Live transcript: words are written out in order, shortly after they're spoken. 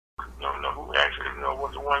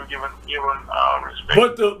wasn't given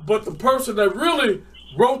respect. But the person that really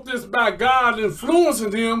wrote this by God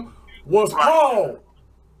influencing him was Paul.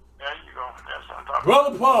 There you go. That's what I'm talking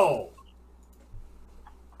Brother about. Paul.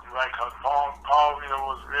 Right, because Paul,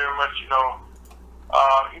 was very much,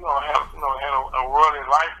 had a worldly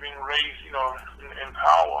life being raised, in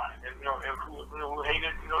power, and who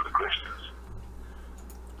hated, the Christians.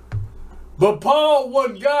 But Paul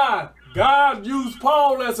wasn't God. God used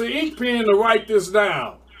Paul as an ink pen to write this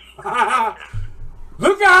down.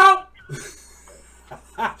 Look out!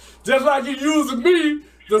 Just like he using me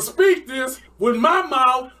to speak this with my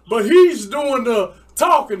mouth, but he's doing the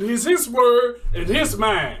talking. It's his word and his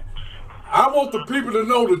mind. I want the people to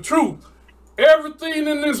know the truth. Everything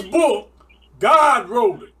in this book, God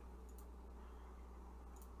wrote it.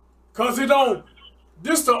 Because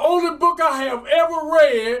this is the only book I have ever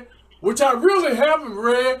read, which I really haven't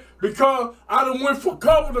read because I done went from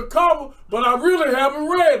cover to cover, but I really haven't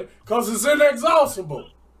read it because it's inexhaustible.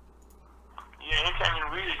 Yeah, anytime you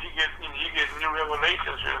read it, you get new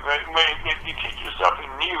revelations. You teach you something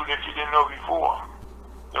new that you didn't know before.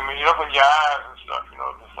 I mean, you open your eyes and stuff, to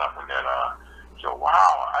something that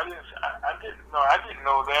wow, I didn't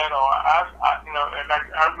know that, or I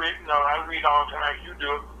read all the time like you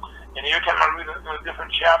do, and every time I read a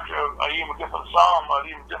different chapter, or even a different psalm, or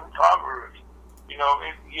even different proverbs, it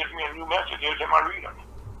gives me a new message every time I read them.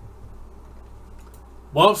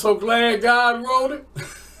 Well, I'm so glad God wrote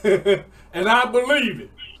it, and I believe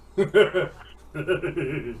it.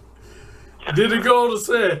 Did it go to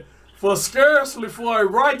say, for scarcely for a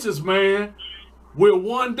righteous man will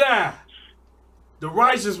one die. The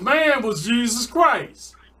righteous man was Jesus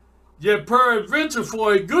Christ. Yet peradventure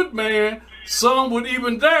for a good man, some would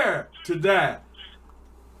even dare to die.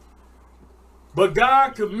 But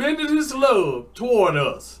God commended his love toward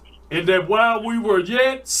us, in that while we were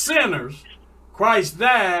yet sinners, Christ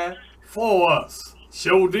died for us.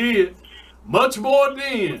 Sure did. Much more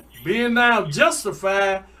then, being now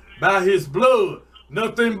justified by his blood.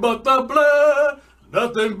 Nothing but the blood,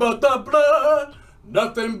 nothing but the blood,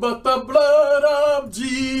 nothing but the blood of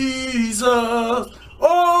Jesus.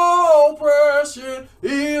 Oh, precious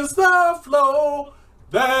is the flow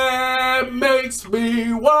that makes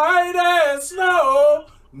me white as snow.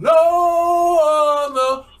 No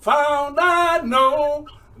other found I know.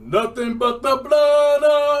 Nothing but the blood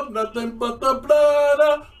of, nothing but the blood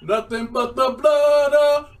of, nothing but the blood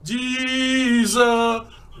of Jesus.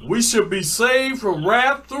 We should be saved from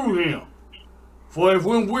wrath through him. For if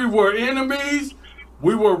when we were enemies,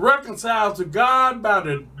 we were reconciled to God by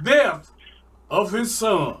the death of his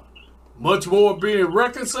Son. Much more being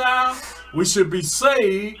reconciled, we should be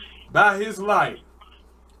saved by his life.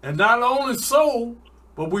 And not only so,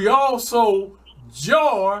 but we also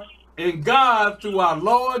joy in God through our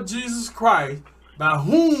Lord Jesus Christ, by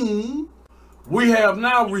whom we have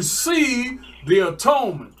now received the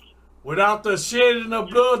atonement. Without the shedding of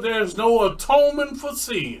blood, there is no atonement for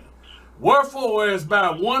sin. Wherefore, as by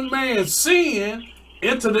one man sin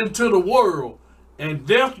entered into the world, and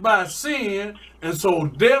death by sin, and so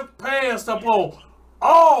death passed upon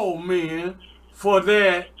all men, for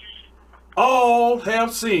that all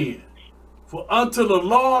have sinned. For unto the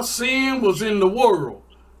law sin was in the world,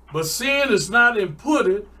 but sin is not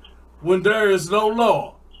imputed when there is no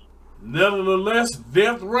law. Nevertheless,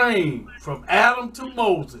 death reigned from Adam to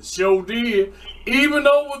Moses, sure did, even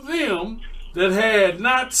over them that had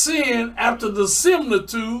not sinned after the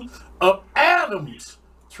similitude of Adam's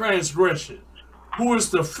transgression, who is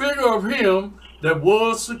the figure of him that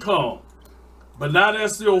was to come. But not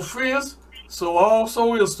as the offense, so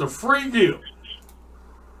also is the free gift.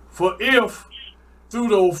 For if through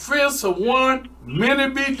the offense of one many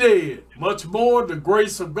be dead, much more the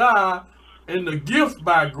grace of God and the gift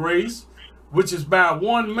by grace, which is by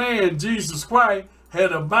one man, Jesus Christ,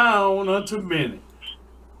 had abound unto many.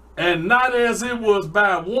 And not as it was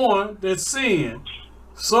by one that sinned,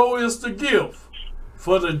 so is the gift.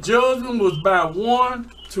 For the judgment was by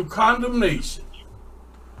one to condemnation.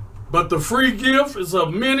 But the free gift is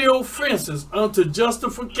of many offenses unto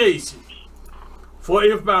justification. For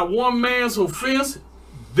if by one man's offense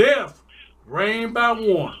death reigned by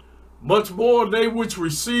one, much more they which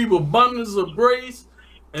receive abundance of grace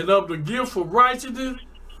and of the gift of righteousness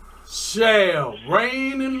shall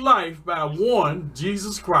reign in life by one,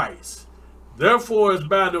 Jesus Christ. Therefore, as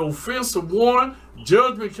by the offense of one,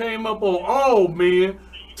 judgment came upon all men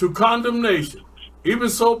to condemnation, even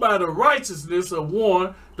so by the righteousness of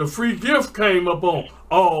one, the free gift came upon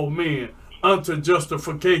all men unto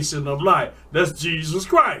justification of life. That's Jesus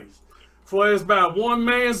Christ. For as by one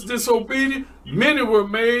man's disobedience, many were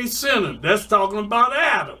made sinners. That's talking about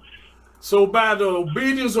Adam. So by the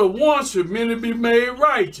obedience of one should many be made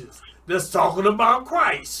righteous. That's talking about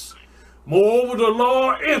Christ. Moreover, the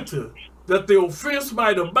law entered, that the offense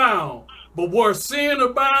might abound. But where sin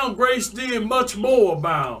abound, grace did much more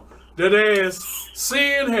abound. That as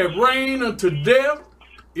sin had reigned unto death,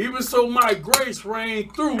 even so might grace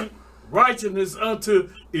reign through righteousness unto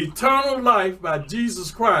eternal life by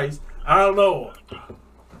Jesus Christ our Lord.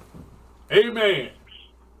 Amen.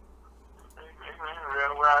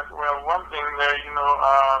 Well, one thing there,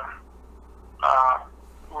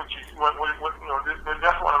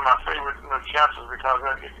 that's one of my favorite chapters because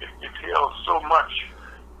it tells so much,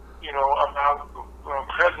 about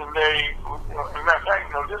present day. In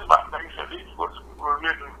fact, this about, like you said, these books were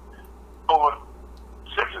written over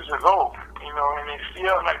centuries ago, and they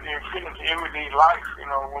still like they fit into everyday life,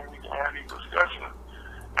 when we can have these discussions.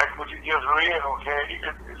 Like what you just read, okay,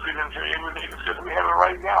 it fit into everyday discussion we have it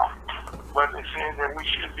right now. But it says that we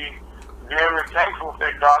should be very thankful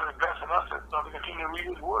that God is blessing us to continue to read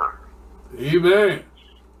His Word. Amen.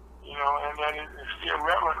 And that it's still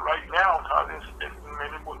relevant right now because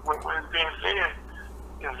what is being said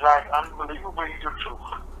is like unbelievably the truth.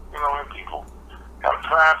 And people have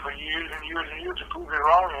tried for years and years and years to prove it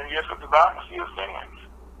wrong, and yet the Bible still stands.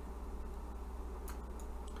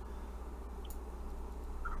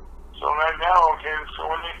 So right now, okay,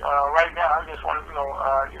 right now I just want to,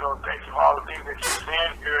 thank you for all the things that you're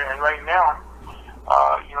saying here. And right now,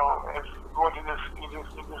 as going to this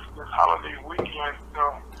holiday weekend,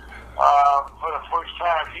 for the first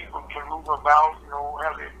time, people can move about,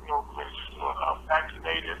 have their,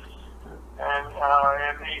 vaccinated, and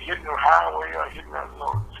they hitting the highway or hitting the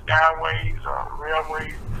skyways or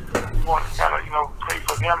railways. We want to kind of, pray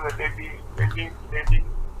for them that they be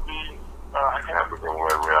I can't put the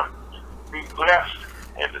word real. Be blessed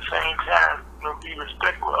at the same time, be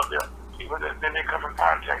respectful of the people that they come in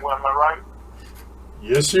contact with. Am I right?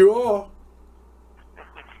 Yes, you are.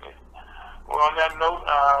 Well, on that note,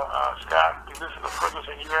 Scott, this is the Purpose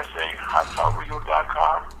in USA,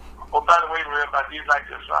 HotTalkRadio.com. Oh, by the way, Rev, I did like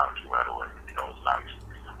this song too, by the way. It's nice.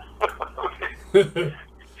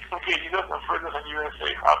 Okay, you listen to Purpose in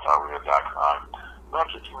USA, HotTalkRadio.com.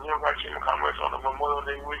 Launch it to nearby Chamber Commerce on the Memorial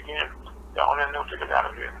Day weekend. On that note, take it out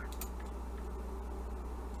of here.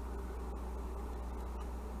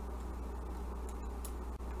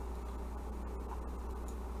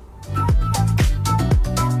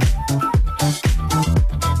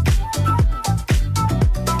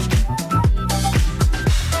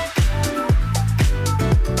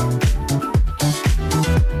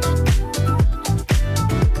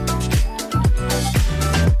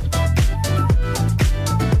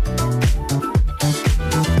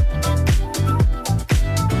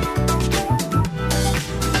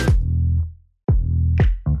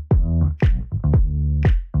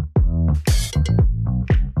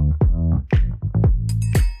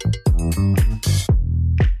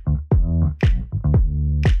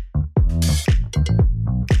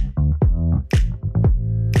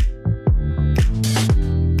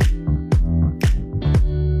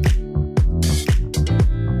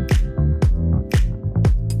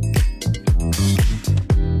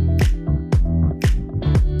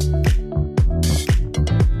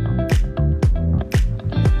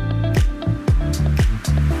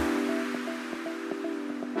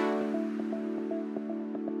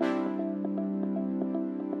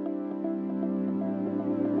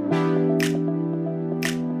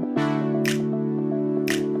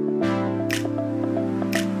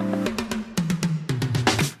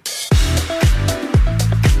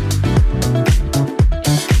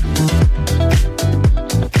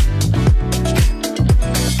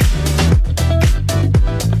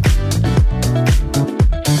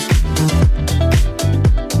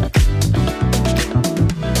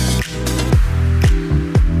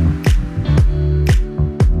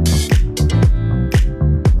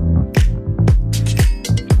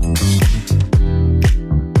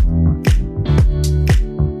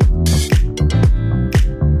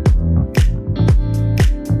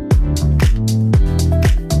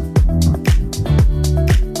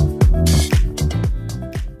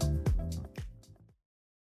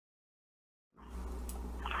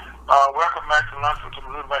 Welcome back to Lunch with the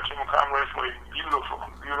by Chamber Commerce for a beautiful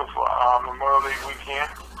Memorial Day weekend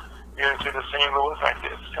here into the St. Louis. Like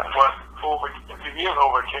this, it is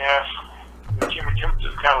overcast. The temperature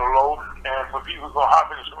is kind of low, and for people who go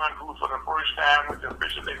hop in the swimming pool for the first time with the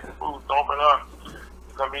official day pools open up,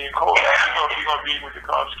 it's gonna be cold. You're gonna be what they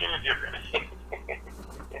call skinny dipping.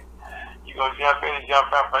 You're gonna jump in and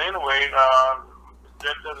jump out, but anyway,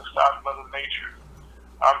 that doesn't stop Mother Nature.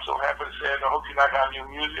 I'm so happy to say, I hope you like our new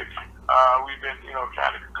music. We've been,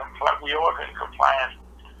 trying to comply. We New York in compliance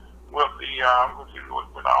with the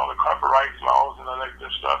with all the copyright laws and all that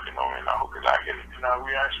good stuff, and I hope that I get it.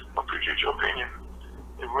 We actually appreciate your opinion.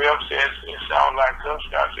 If Rev says it sounds like us,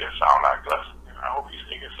 God says it sounds like us. And I hope he's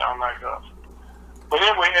thinking it sounds like us. But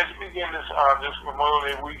anyway, as we begin this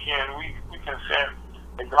Memorial Day weekend, we can say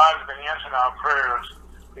that God has been answering our prayers,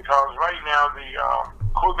 because right now the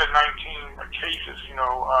COVID-19 cases,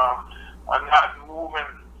 are not moving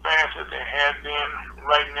fast as they had been.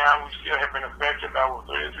 Right now, we still have been affected by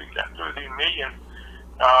 33 million,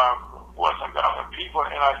 4,000 people.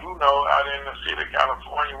 And I do know out in the state of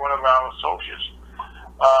California, one of our associates,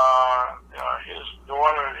 his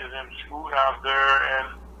daughter is in school out there, and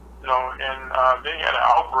they had an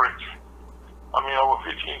outbreak. Over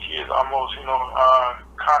 15 kids almost,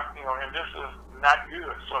 caught, and this is not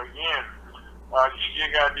good. So again, you still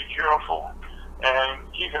gotta be careful and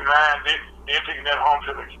keep in mind they're taking that home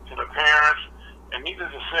to the parents. And needless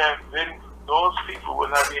to say, those people will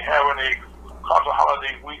not be having a cultural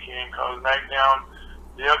holiday weekend, because right now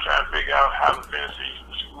they're trying to figure out how to finish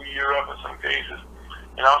the school year up in some cases,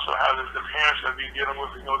 and also how the parents will be dealing with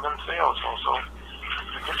themselves also.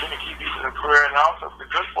 We continue to keep these in prayer. And also the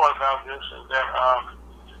good part about this is that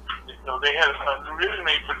they had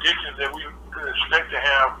originally predicted that we could expect to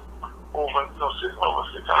have over 600,000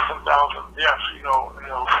 deaths. And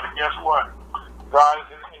guess what? God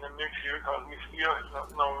is in the mix here, because we still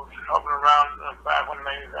hovering around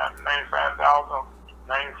 595,000,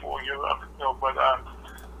 94 years up. But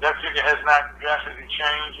that figure has not drastically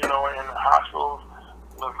changed. In the hospitals,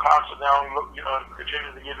 the costs are down,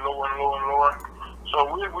 continue to get lower and lower and lower.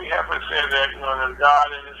 So we have to say that that God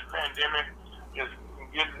in this pandemic is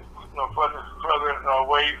getting further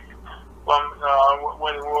away from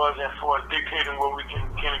what it was, and for dictating what we can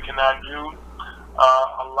and cannot do.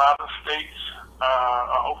 A lot of states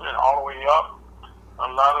are opening all the way up. A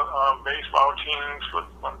lot of baseball teams,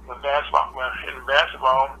 in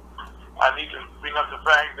basketball, I need to bring up the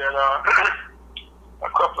fact that a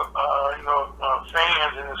couple of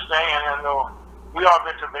fans in the stand, we all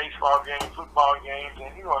been to baseball games, football games,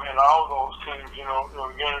 and and all those teams,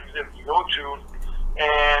 games that you go to,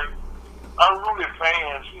 and unruly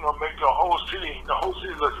fans, make the whole city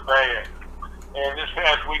looks bad. And this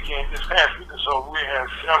past week or so, we had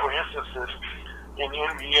several instances in the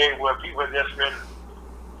NBA where people have just been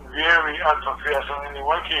very unprofessional, and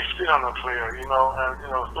one can't spit on the player, and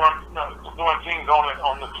throwing things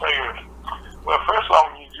on the players. Well, first of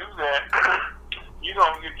all, when you do that, you're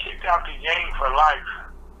going to get kicked out the game for life,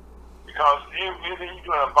 because anything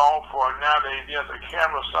you're doing a ball for nowadays, there's a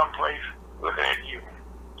camera someplace looking at you.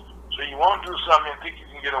 So you won't do something and think you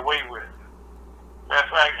can get away with it. Matter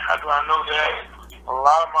of fact, how do I know that? A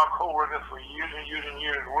lot of my coworkers for years and years and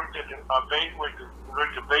years worked at the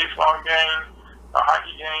baseball games, the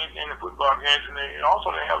hockey games, and the football games, and they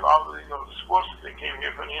have all the sports that came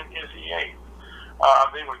here from the NCAA.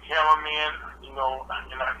 They were cameramen, and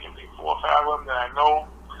I can think 4 or 5 of them that I know,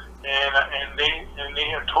 and they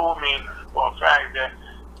have told me for a fact that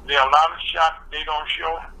there are a lot of shots they don't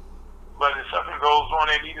show, but if something goes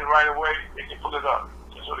on, they need it right away, they can pull it up.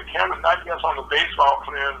 And so the camera's not just on the baseball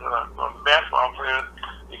players or the basketball players,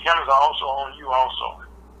 the cameras are also on you also.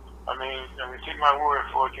 I mean, take my word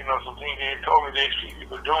for it, some things they told me they see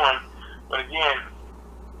people doing, but again,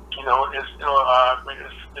 it's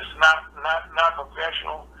not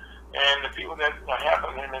professional, and the people that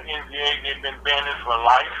happen in the NBA, they've been banned for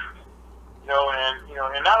life, and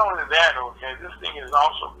not only that, okay, this thing is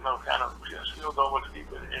also, kind of spilled over to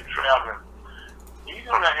people in traveling. You get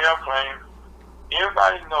on an airplane,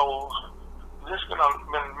 everybody knows this has been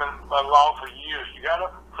a law for years. You got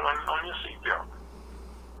to put on your seatbelt.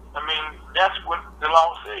 I mean, that's what the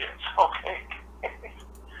law says, okay?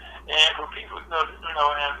 And for people, and the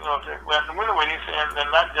winter when he's saying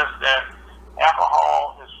that not just that,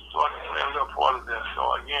 alcohol is sort of a little part of this.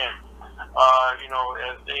 So again,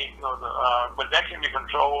 as they, but that can be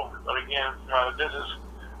controlled. But again, this is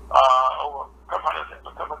over a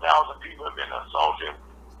couple thousand people have been assaulted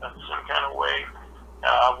in some kind of way,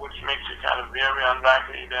 which makes it kind of very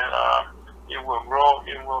unlikely that it will grow.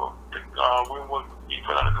 We will be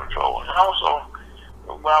put under control. And also,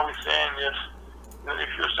 while we're saying this, if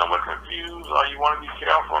you're somewhat confused or you want to be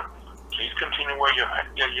careful, please continue where you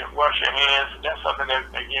wash your hands. That's something that,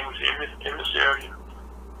 again, we say every Saturday.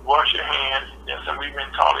 Wash your hands. That's something we've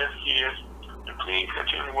been taught as kids. And please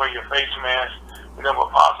continue to wear your face mask whenever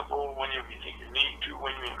possible, when you think you need to,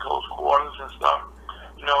 when you're in close quarters and stuff.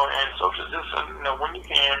 And social distance, when you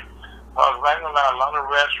can. Right now, a lot of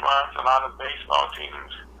restaurants, a lot of baseball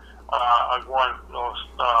teams are going,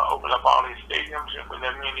 open up all these stadiums, and with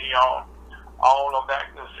that many all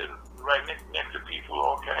back in the city, right next to people,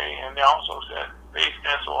 okay? And they also said face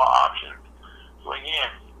cancel are options. So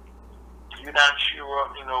again, you're not sure,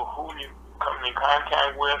 who you come in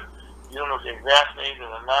contact with. You don't know if they're vaccinated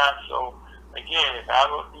or not. So again, if I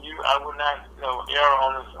were you, I would not, err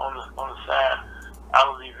on the side. I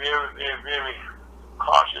would be very, very, very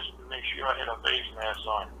cautious to make sure I had a face mask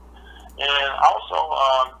on. And also,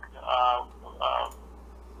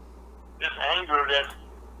 this anger that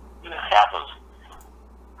happens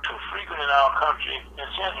too frequent in our country. In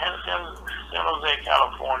San Jose,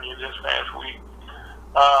 California, this past week,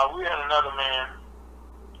 we had another man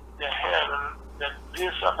that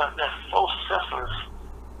did something that's so senseless.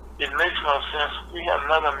 It makes no sense. We had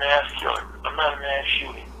another mass killing, another mass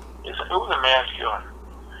shooting. It was a mass killing.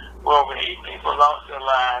 Well, over 8 people lost their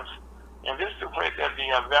lives, and this took place at the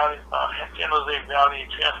San Jose Valley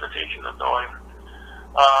Transportation Authority,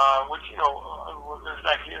 which, it's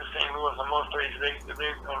like here in St. Louis and most places,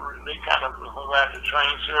 they kind of provide the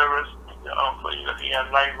train service for if you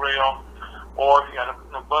have light rail, or if you got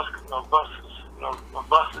buses,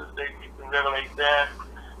 they can regulate that,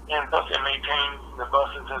 and plus they maintain the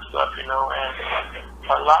buses and stuff, and a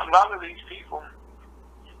lot of these people,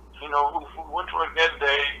 who went to work that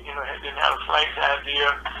day, didn't have a slight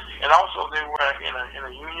idea, and also they were in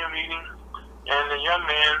a union meeting, and the young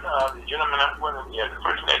man, the gentleman, the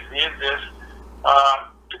person that did this,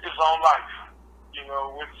 took his own life,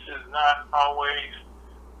 which is not always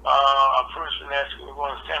a person that's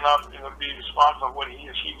going to stand up and be responsible for what he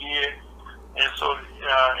or she did. And so,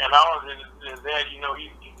 and all of it is that, he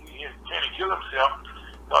trying to kill himself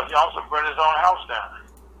because he also burned his own house down.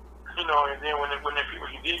 And then when the people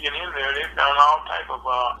he did get in there, they found all type of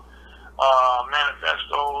manifestos,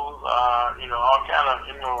 all kind of,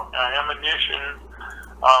 ammunition,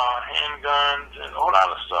 handguns, and a whole lot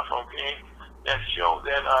of stuff, okay, that showed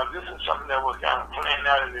that this is something that was kind of planned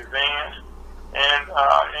out in advance. And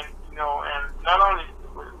not only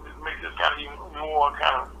makes this kind of even more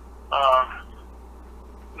kind of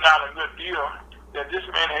not a good deal, that this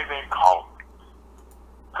man had been caught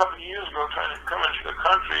a couple of years ago trying to come into the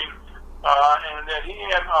country, and that he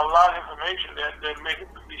had a lot of information that made him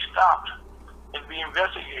be stopped and be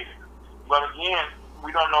investigated. But again,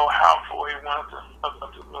 we don't know how far he wanted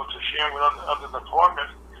to share with other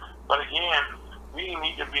departments. But again, we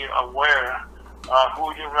need to be aware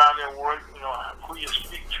who you around there work, who you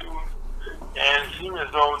speak to, and it seemed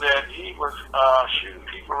as though that he was shooting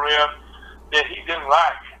people around that he didn't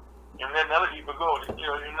like, and then other people go, that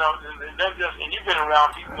just, and you've been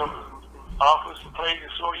around people, office,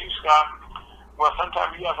 places, so you stop. Well,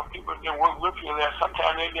 sometimes you have some people that work with you that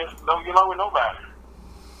sometimes they just don't get along with nobody.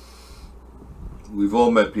 We've all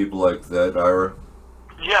met people like that, Ira.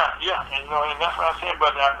 Yeah, and that's what I'm saying.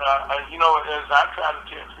 But as I try to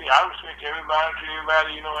see, I respect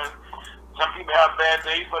everybody, and some people have bad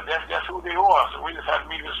days, but that's who they are. So we just have to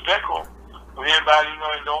be respectful of everybody,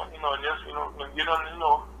 and don't, just, get on,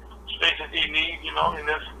 space that they need, and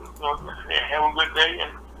just, have a good day.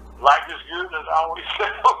 And life is good, as I always say,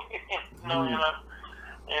 okay, and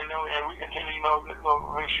we continue,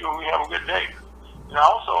 make sure we have a good day. And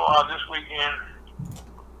also, this weekend,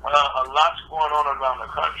 a lot's going on around the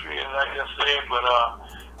country, as I just said, but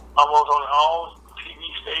almost on all TV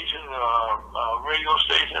stations, radio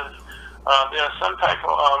stations, there's some type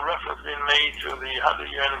of reference being made to the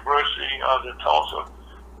 100-year anniversary of the Tulsa,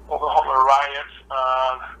 Oklahoma riots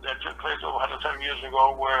that took place over 100 years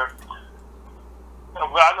ago, where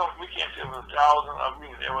we can't say it was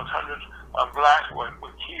thousands, there was hundreds of blacks were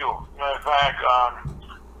killed. Matter of fact,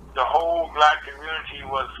 the whole black community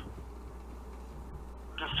was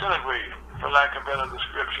disintegrated, for lack of a better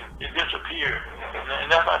description. It disappeared,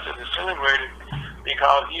 and that's why I said disintegrated,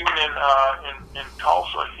 because even in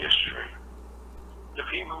Tulsa history, the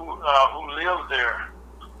people who lived there,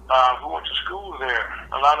 who went to school there,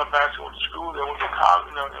 a lot of blacks who went to school there, went to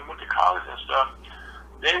college, and stuff,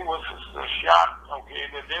 they was shocked, okay,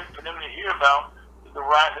 that then for them to hear about the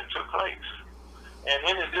riot that took place. And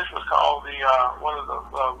then this was called one of the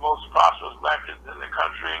most prosperous blacks in the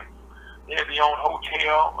country. They had their own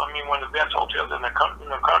hotel. One of the best hotels in the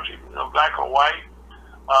country, black or white.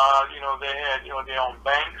 They had, their own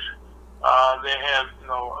banks. They had,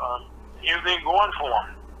 everything going for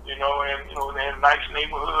them. And they had a nice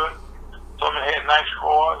neighborhood. Some of them had nice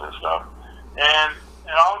cars and stuff. And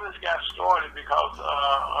all this got started because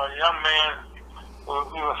a young man, it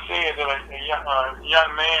was said that a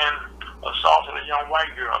young man assaulted a young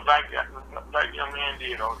white girl, a black young man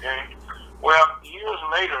did, okay? Well, years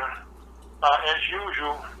later, as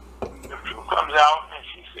usual, the truth comes out, and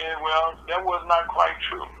she said, well, that was not quite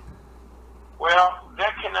true. Well,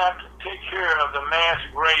 that cannot take care of the mass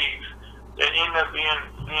graves that end up being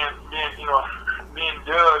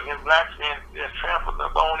dug and blacks being trampled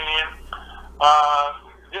upon in.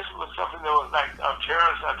 This was something that was like a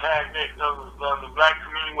terrorist attack. The black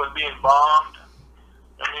community was being bombed.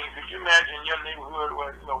 I mean, could you imagine your neighborhood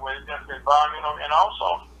where it's just been bombed, and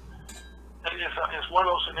also it's one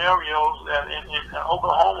of those scenarios that in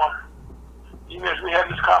Oklahoma, even as we had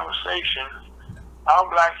this conversation, our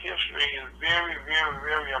black history is very, very,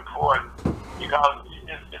 very important because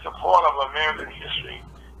it's a part of American history.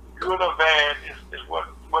 Good or bad is what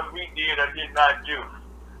we did or did not do.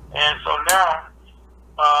 And so now,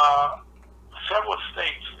 several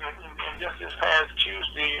states, and just this past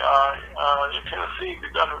Tuesday in Tennessee,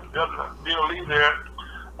 Governor Bill Lee there,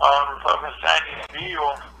 Republican signed a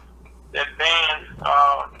bill that bans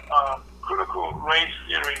critical race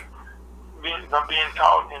theory from being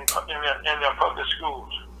taught in their public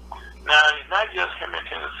schools. Now, it's not just him in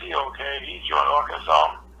Tennessee, okay? He joined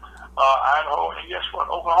Arkansas, Idaho, and guess what?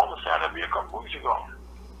 Oklahoma signed a bill a couple weeks ago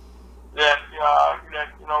that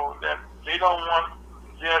they don't want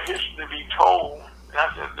their history to be told. And I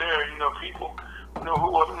said, people, who don't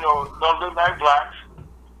look like blacks,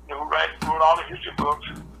 who wrote all the history books,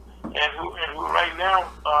 and who right now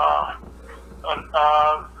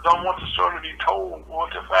don't want the story to be told what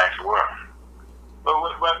the facts were. But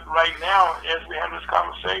right now, as we have this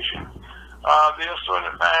conversation, they're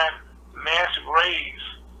starting to find mass graves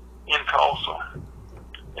in Tulsa,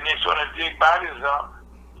 and they sort of dig bodies up.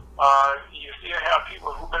 You still have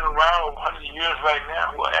people who've been around over 100 years right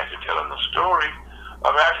now who are actually telling the story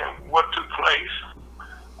of actually what took place.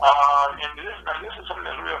 And this is something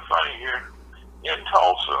that's real funny here. In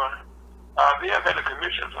Tulsa, they have had a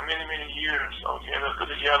commission for many, many years, okay, that's put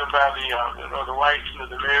together by the whites,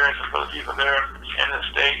 the mayors, and other people there in the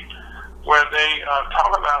state, where they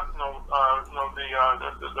talk about the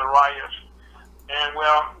riots. And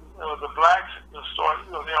well, the blacks start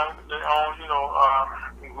their own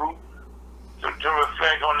group to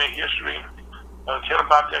reflect on their history, tell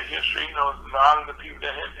about their history. A lot of the people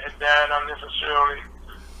that had died unnecessarily.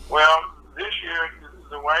 Well, this year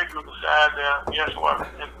the white group decided that guess what?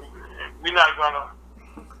 We're not gonna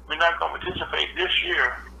participate this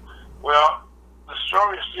year. Well, the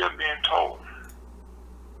story is still being told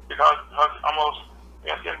because almost,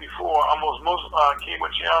 as I said before, almost most cable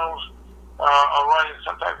channels are running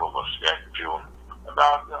some type of a spectacle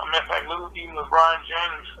about. Matter of fact, even LeBron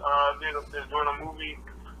James they're doing a movie,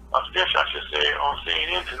 a special, I should say, on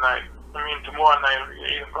CNN tonight. Tomorrow night,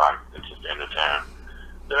 8 o'clock. It's just the end of time.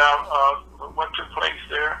 That what took place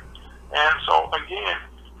there, and so again.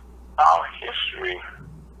 Our history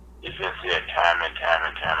has been said time and time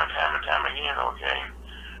again, okay?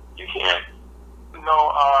 You can't know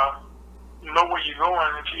where you're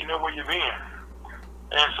going until you know where you've been.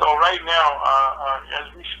 And so right now, as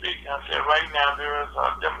we speak, I said right now there is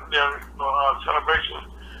a celebration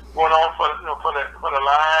going on for the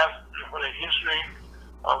lives, for the history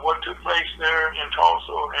of what took place there in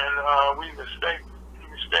Tulsa, and we respect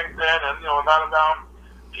that, and a lot of our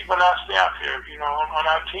people on our staff here, on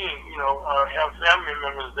our team, have family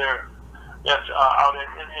members there that's out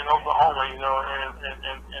in Oklahoma,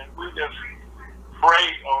 and we just pray,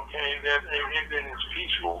 okay, that everything is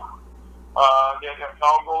peaceful, that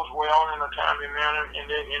all goes well in a timely manner, and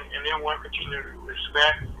everyone continue to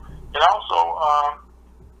respect. And also,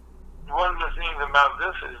 one of the things about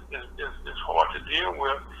this is hard to deal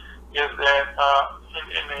with is that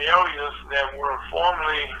in the areas that were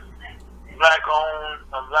formerly black-owned,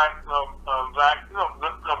 black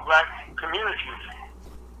communities.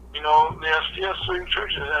 There are still certain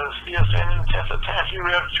churches that are still standing the test of time.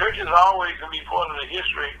 Churches are always going to be part of the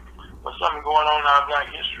history of something going on in our black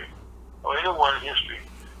history, or anyone's history.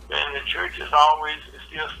 And the church is always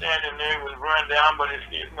still standing there. It was burned down, but it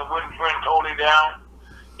wasn't burned totally down.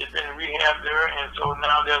 It's been rehabbed there, and so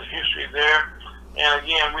now there's history there. And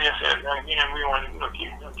again, we want to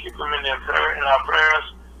keep them in our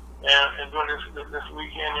prayers. And doing this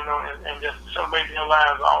weekend, and just celebrate their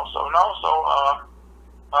lives also. And also,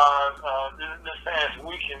 this past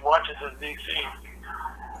week in Washington, D.C.,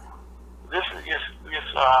 this is as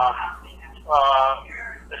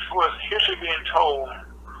far as history being told,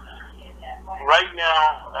 right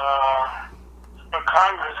now,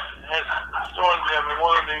 Congress has started their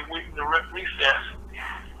Memorial Day recess,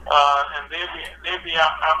 and they'll be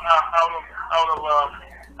out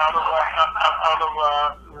of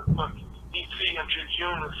D.C. until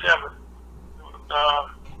June the 7th,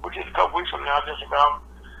 which is a couple weeks from now, just about.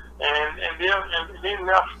 And they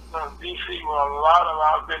left D.C. with a lot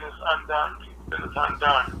of business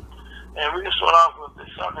undone. And we can start off with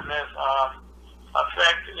something that's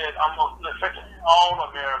affected all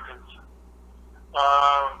Americans.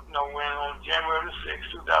 When on January the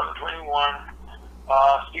 6th, 2021,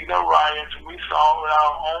 speaking of riots, we saw with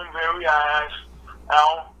our own very eyes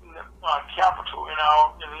our capital in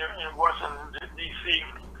Washington D.C.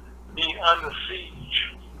 be under siege.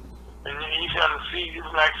 And you see under siege,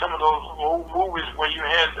 it's like some of those old movies where you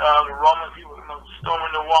had the Roman people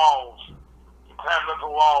storming the walls, climbing up the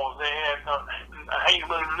walls. They had hanging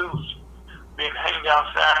loose, being hanged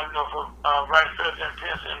outside, for Vice President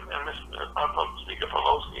Pence and Speaker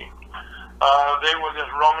Pelosi. They were just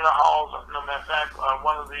roaming the halls. No matter of fact,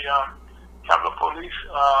 one of the Capitol Police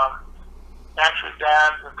actually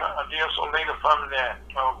died a day or so later from that.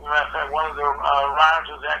 Matter of fact, one of the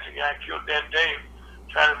rioters actually got killed that day,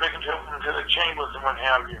 trying to break into the chambers and what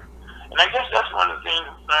have you. And I guess that's one of the things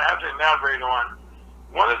I have to elaborate on.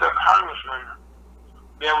 One of the congressmen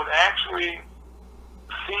that was actually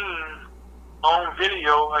seen on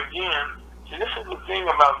video again. See, this is the thing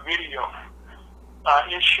about video.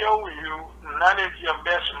 It shows you not at your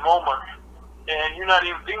best moment, and you're not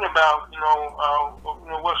even thinking about,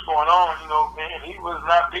 what's going on, and he was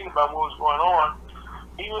not thinking about what was going on.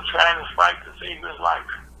 He was trying to fight to save his life.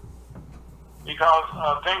 Because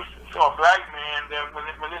thanks to a black man, that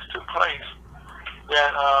when this took place,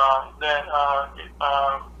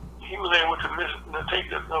 he was able to take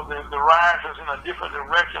the rioters in a different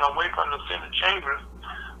direction away from the Senate chambers.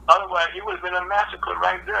 Otherwise, it would have been a massacre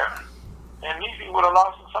right there. And these people would have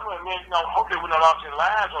lost, some of them, hope they wouldn't have lost their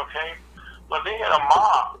lives, okay? But they had a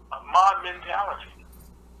mob mentality.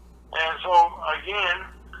 And so, again,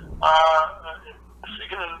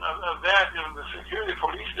 speaking of that, the security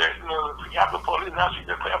police, the Capitol Police, not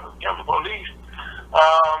security, Capitol Police,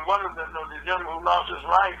 one of the gentlemen who lost his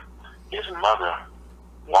life, his mother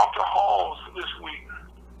walked the halls this week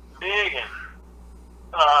begging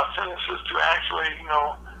senators to actually,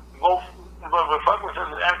 vote, but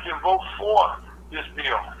Republicans actually vote for this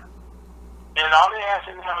bill. And all they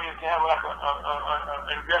asking now is to have like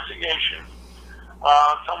an investigation,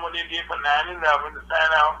 someone they did for 9/11 to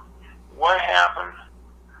find out what happened.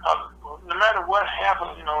 No matter what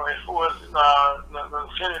happens, as far as the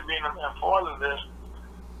Senate being a part of this,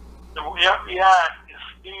 the FBI is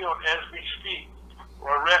still, as we speak,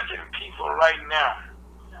 arresting people right now.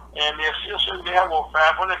 And they're still saying they have over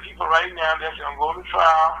 500 people right now that's going to go to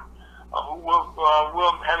trial, who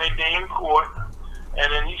will have a day in court.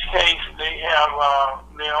 And in each case, they have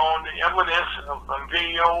their own evidence from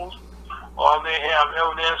videos, or they have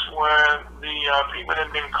evidence where the people that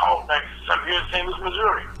have been caught, like some here in St. Louis,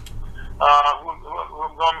 Missouri, who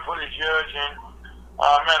have gone before the judge. And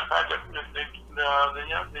matter of fact,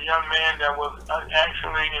 the young man that was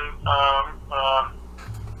actually in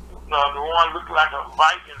the one looked like a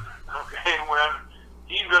Viking, okay, where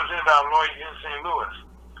he represented our lawyer here in St. Louis.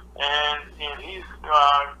 And he's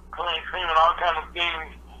claiming all kinds of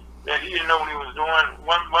things that he didn't know what he was doing.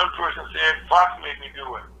 One person said, Fox made me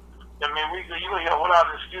do it. I mean, you will hear a whole lot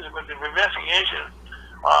of excuses, but the investigation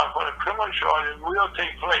for the criminal charges will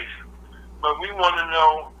take place. But we want to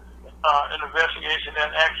know an investigation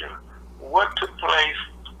that actually what took place,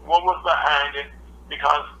 what was behind it,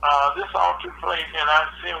 because this all took place, and I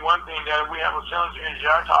said one thing, that we have a senator in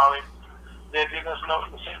John Tolley that did us know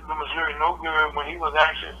the Missouri no good when he was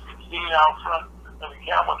actually seen out front of the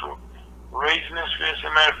Capitol, raising his fist. As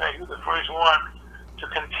a matter of fact, he was the first one to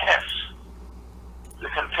contest the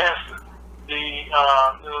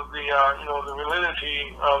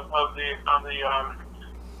validity of the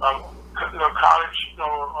college, the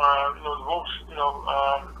votes,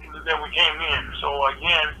 that we came in. So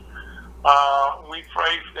again, we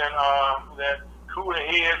pray that cooler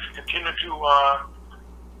heads continue to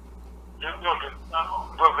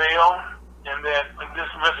prevail, and that this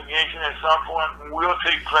investigation at some point will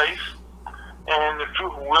take place, and the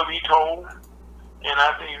truth will be told. And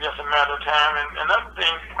I think it's just a matter of time. And another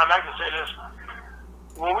thing, I'd like to say this: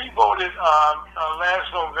 when we voted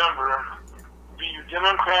last November, be you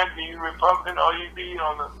Democrat, be you Republican, or you be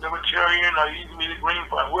on the Libertarian, or you be the Green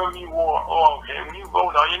Party, whoever you are, okay, when you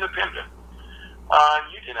vote, or independent,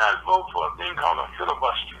 you did not vote for a thing called a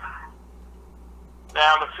filibuster.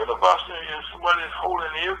 Now, the filibuster is what is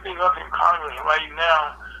holding everything up in Congress right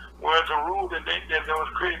now, where it's a rule that was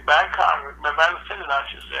created by Congress, by the Senate, I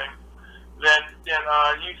should say, that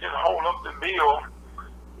you can hold up the bill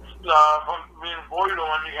from being voted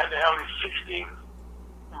on. You had to have at least 60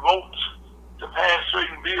 votes to pass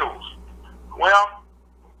certain bills. Well,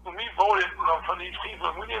 when we voted for these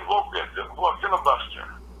people, we didn't vote for a filibuster.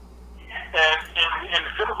 And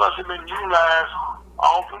the filibuster has been utilized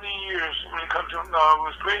all through the years when it comes to,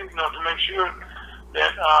 was created to make sure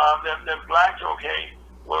that blacks, okay,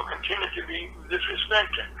 will continue to be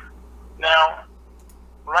disrespected. Now,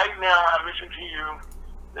 right now, I mentioned to you,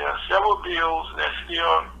 there are several bills that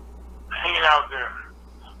still hanging out there.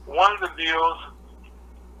 One of the bills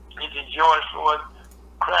is the George Floyd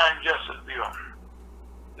Crime Justice Bill.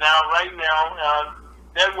 Now, right now,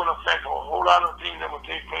 that will affect a whole lot of things that will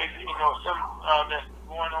take place. Some that's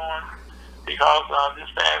going on because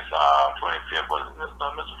this past 25th was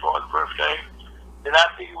Mr. Floyd's birthday. Did I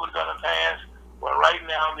think it was going to pass? But right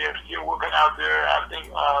now, they're still working out there. I think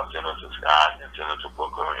Senator Scott and Senator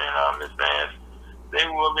Booker and Ms. Bass, they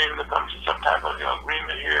will be able to come to some type of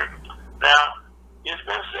agreement here. Now, it's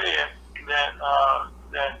been said that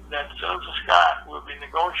Senator Scott will be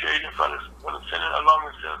negotiating for the Senate along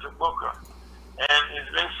with Senator Booker. And it's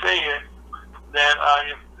been said that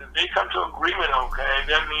if they come to agreement, okay,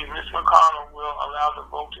 that means Mitch McConnell will allow the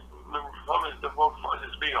Republicans to vote for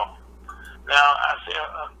this bill. Now, I say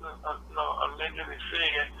allegedly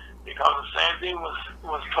said because the same thing was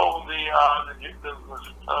told the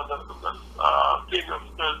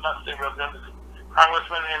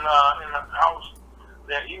congressman in the House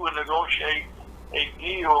that he would negotiate a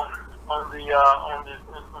deal on the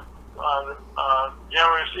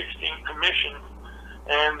January 16th commission,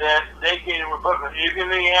 and that they gave the Republicans everything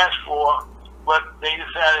they asked for, but they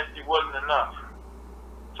decided it wasn't enough.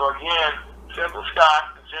 So again, Senator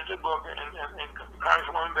Scott, Senator Booker, and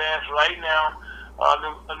Congresswoman Bass right now are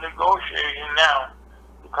negotiating now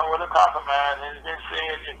to come with a compromise, and it's been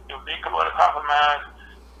said if they come with a compromise,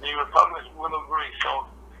 the Republicans will agree. So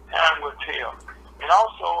time will tell. And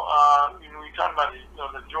also, we talking about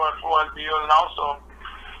the George Floyd bill, and also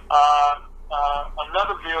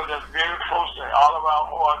another bill that's very close to all of our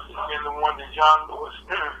hearts has been the one that John Lewis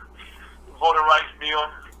voter rights bill.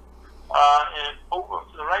 And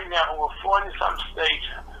right now, over 40-some states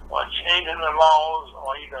are changing the laws,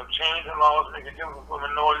 or either changing the laws to make it difficult for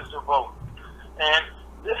minorities to vote. And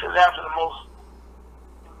this is after the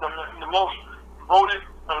most voted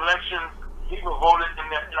election people voted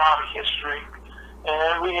in our history.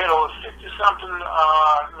 And we had over 50-something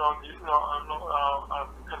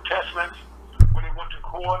contestants when they went to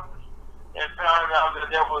court and found out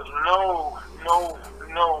that there was no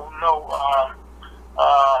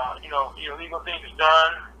illegal things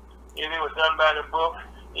done. Everything was done by the book.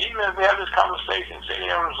 Even if we have this conversation, say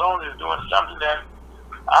Arizona is doing something that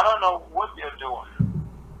I don't know what they're doing,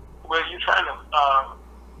 where you're trying to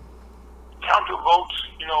count the votes.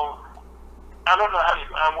 I don't know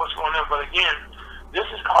what's going on, but again, this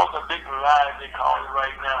is called the big lie, they call it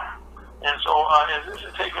right now. And so as this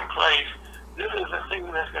is taking place, this is a thing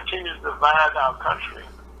that continues to divide our country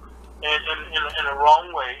in a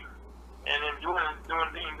wrong way. And in doing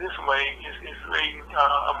things this way, it's creating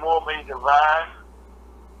a more of a divide.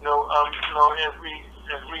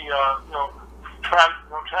 As we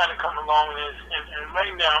try to come along with this. And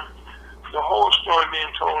right now, the whole story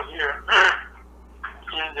being told here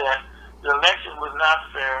is that the election was not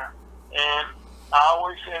fair. And I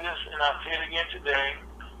always say this, and I say it again today,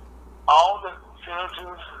 all the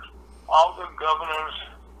senators, all the governors,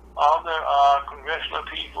 all the congressional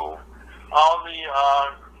people, all the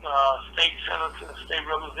state senators, state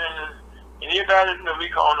representatives, and anybody that we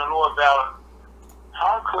call on the lower ballot,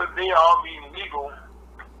 how could they all be legal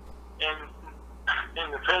in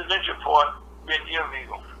the presidential part being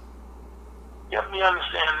illegal? Help me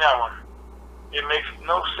understand that one. It makes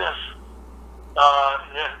no sense.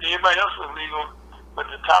 Everybody else was legal, but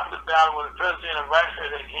the top of the ballot was the president and vice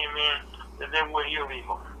president that came in, that they were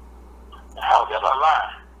illegal. How is that a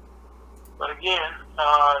lie? But again,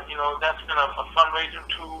 that's been a fundraising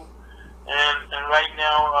tool, and right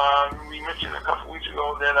now, we mentioned a couple weeks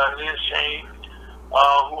ago that Liz Cheney,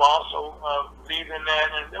 who also believed in that,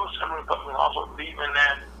 and there was some Republicans also believe in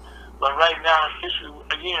that. But right now, history,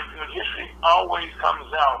 again, history always comes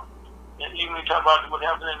out. And even we talk about what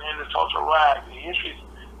happened in the social riot, the history,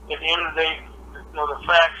 at the end of the day, the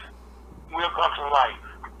facts will come to light.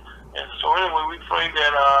 And so anyway, we pray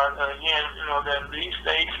that, again, that these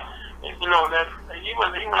states, that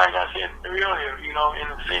even like I said earlier, in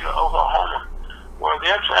the state of Oklahoma, where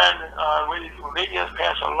they're trying to, they just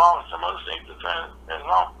passed a law, some other states are trying to pass a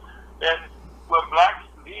law, that what blacks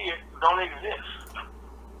did don't exist.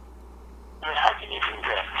 I mean, how can you do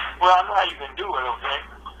that? Well, I know how you can do it, okay?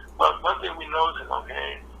 But one thing we know is,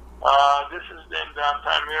 okay, this has been done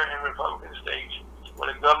primarily in Republican states, where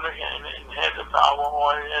the governor has the power,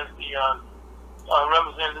 or as the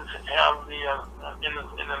representatives have in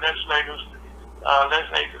the legislative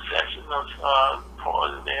section of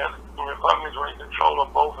the Republicans were in control of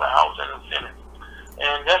both the House and the Senate.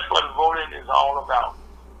 And that's what voting is all about.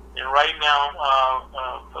 And right now,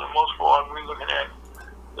 for the most part, we're looking at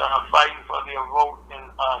fighting for their vote in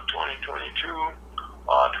 2022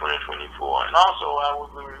 or 2024. And also, I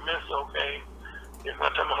would be remiss, okay, if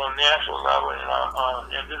we're talking on a national level,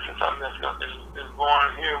 and this is something that's going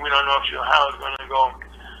on here. We don't know how it's going to go.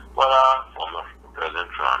 But former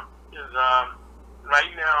President Trump is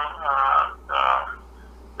right now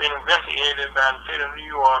being investigated by the state of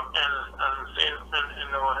New York and the state,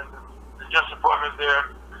 the Justice Department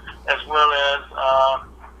there, as well as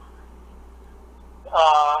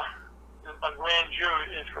a grand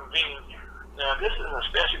jury is convened. Now, this is a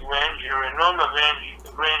special grand jury. Normally,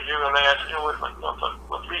 a grand jury lasts for 3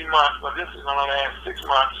 months, but this is going to last 6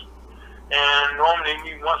 months. And normally,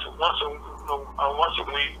 we meet once a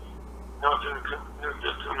week,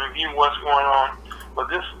 to review what's going on. But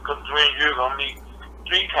this grand jury is going to meet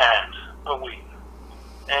 3 times a week.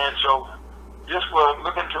 And so, this will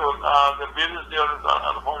look into the business dealings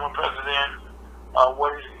of the former president,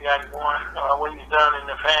 what he's got going, what he's done in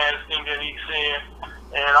the past, things that he said,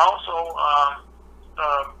 and also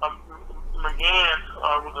McGahn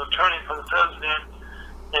was an attorney for the president.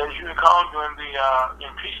 And as you recall, during the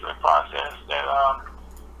impeachment process, that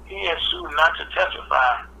he has sued not to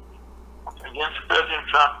testify against President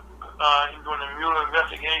Trump during the Mueller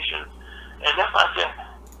investigation. And that's why I said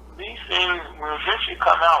these things will eventually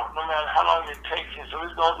come out, no matter how long it takes. And so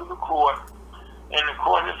it's going through the court, and the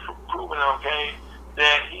court has proven, okay,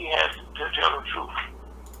 that he has to tell the truth.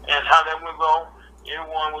 And how that will go,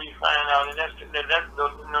 everyone will find out. And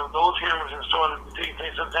those hearings are sort of taking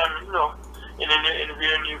place sometime, in the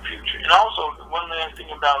very near future. And also, one last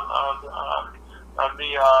thing about the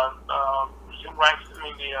civil rights, the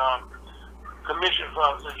commission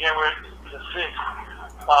for January the 6th.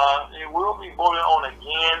 It will be voted on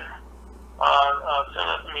again.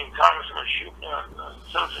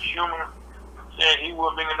 Senator Schumer said he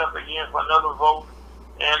will bring it up again for another vote.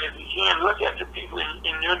 And if you can, look at the people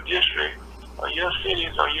in your district, or your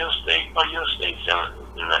cities, or your state senators,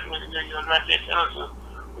 United States senators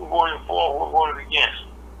who voted for, who voted against.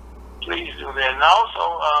 Please do that. And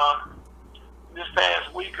also, this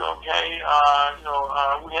past week, okay,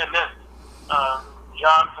 we had that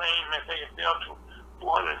job claim, I think it fell to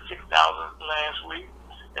 406,000 last week.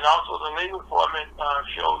 And also the Labor Department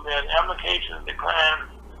showed that applications declined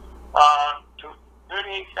to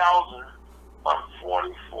 38,000 from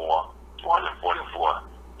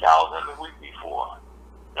 444,000 the week before.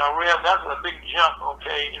 Now, Rev, that's a big jump,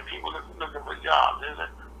 okay, in people looking for jobs, isn't it?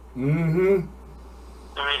 Mm-hmm.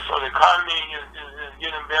 I mean, so the economy is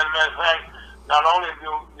getting better. Matter of fact, not only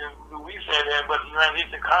do we say that, but the United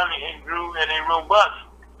States economy grew at a robust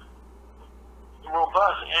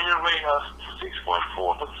annual rate of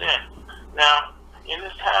 6.4%. Now, in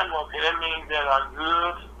this time, okay, that means that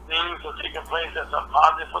good things are taking place that's a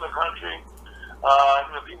positive for the country.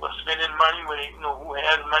 People are spending money when who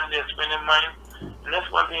has money, they're spending money. And that's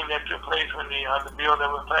one thing that took place when the bill that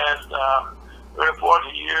was passed early part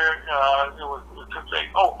of the year, it took place.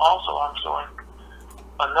 Oh, also, I'm sorry.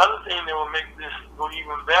 Another thing that will make this go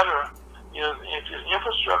even better is if the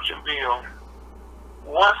infrastructure bill,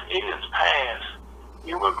 once it is passed,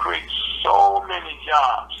 it will create so many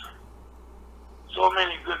jobs, so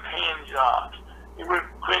many good paying jobs. It will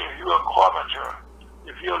create, if you're a carpenter,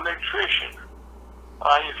 if you're an electrician,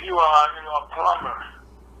 if you are a plumber,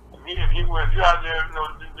 if you're out there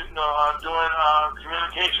doing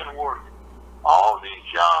communication work, all these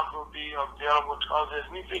jobs will be available because as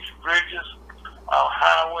we fix bridges,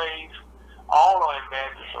 highways, all are in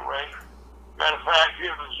bad disarray. Matter of fact,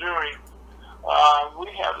 here in Missouri, we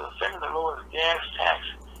have the second lowest gas tax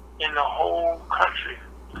in the whole country.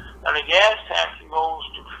 And the gas tax goes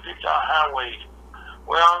to fix our highways.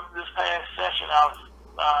 Well, this past session, our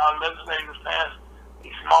legislators passed a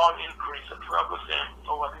small increase of 12%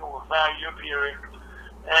 over a 5-year period.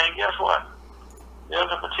 And guess what? There's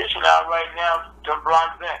a petition out right now to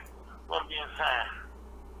block that from being signed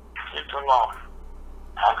into law.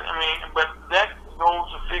 But that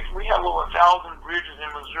goes to fix. We have over 1,000 bridges in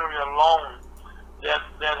Missouri alone that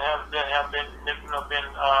have been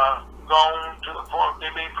gone to the point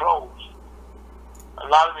they've been closed. A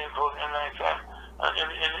lot of them closed, and like that.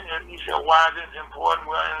 And you say, why is this important?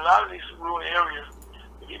 Well, in a lot of these rural areas,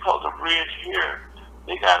 if you close a bridge here,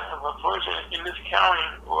 they got a person in this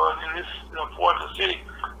county or in this part of the city,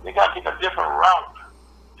 they got to take a different route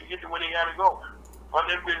to get to where they got to go. But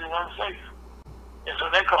that bridge is unsafe. And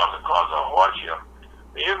so that causes a hardship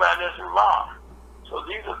for everybody that's involved. So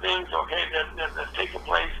these are things, okay, that's taking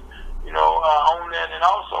place, on that. And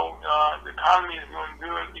also, the economy is doing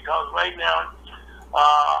good because right now,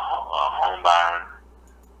 home buying,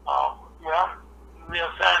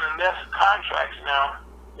 they're signing less contracts now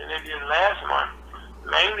than they did last month.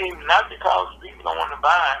 Mainly not because people don't want to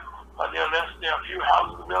buy, but there are few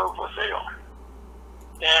houses available for sale.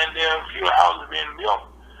 And there are fewer houses being built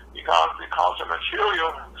because the cost of material,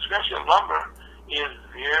 especially lumber, is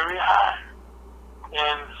very high.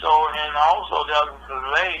 And also there's a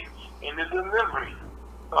delay in the delivery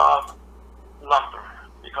of lumber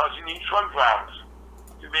because you need truck drivers.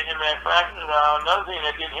 In fact, another thing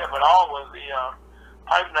that didn't help at all was the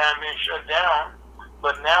pipeline being shut down.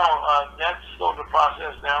 But now that's slowed the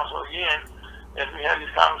process down. So again, as we had this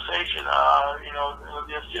conversation,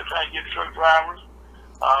 they're still trying to get truck drivers.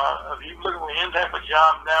 If you look at any type of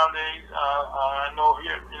job nowadays, I know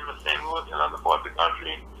here in St. Louis and other parts of the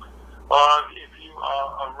country, if you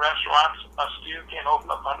restaurants still can't open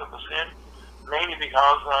up 100%, mainly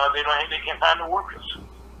because they can't find the workers.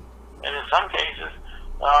 And in some cases,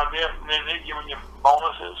 they're giving you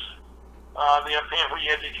bonuses. They're paying for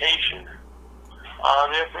your education.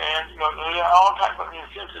 They're paying, there are all types of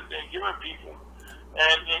incentives they're giving people.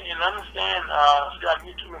 And understand, Scott,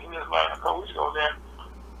 you mentioned this like a couple weeks ago, that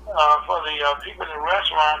for the people in the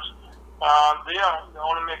restaurants, they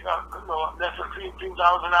only make less than $3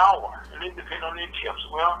 an hour, and they depend on their tips.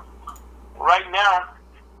 Well, right now,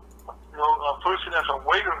 a person that's a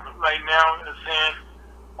waiter right now is saying,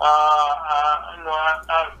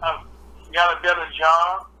 I've got a better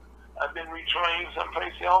job. I've been retrained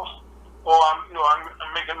someplace else, or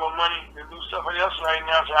I'm making more money to do something else right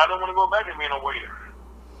now, so I don't want to go back to being a waiter.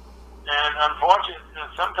 And unfortunately, in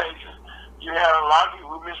some places, you have a lot of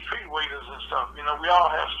people who mistreat waiters and stuff. We all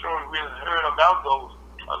have stories we've heard about those,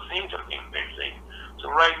 seen some things they say. So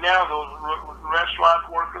right now, those restaurant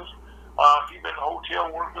workers, even hotel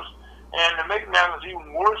workers, and to make matters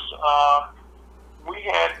even worse, we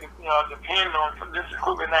had, depending on this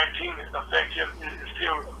COVID-19 is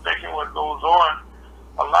still affecting what goes on.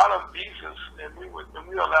 A lot of visas that we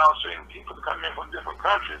allow certain people to come in from different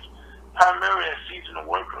countries, primarily as seasonal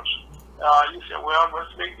workers. You say, well, what's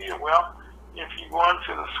the big deal? Well, if you go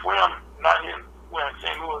into the swim, not in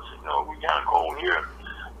St. Louis, we kind of cold here,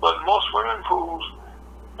 but most swimming pools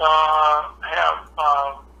have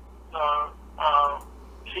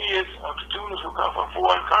kids, students who come from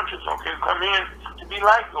foreign countries, come in to be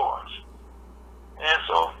lifeguards. And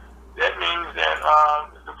so that means that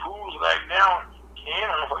the pools right now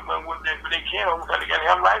but they can't because they got to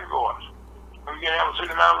have lifeguards. You got to have a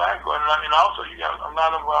certain amount of lifeguards. And also you got a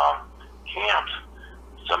lot of camps,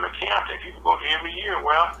 summer camps that people go to every year.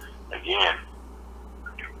 Well, again,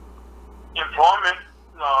 employment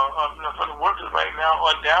for the workers right now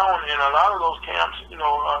are down, and a lot of those camps,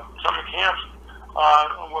 summer camps,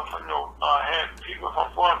 had people from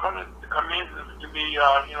foreign countries to come in to be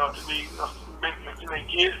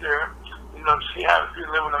kids there, to see how it feels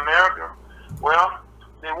to live in America. Well,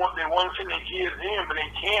 they want to send their kids in, but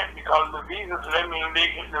they can't because of the visas. So that means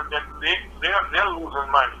they're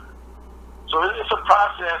losing money. So it's a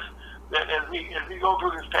process that as we go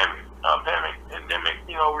through this pandemic,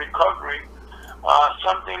 recovery,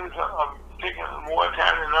 some things are taking more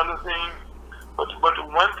time than other things. But the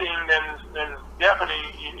one thing that is definitely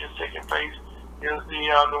is taking place is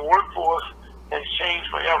the workforce has changed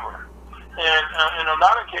forever, and in a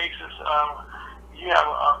lot of cases, you have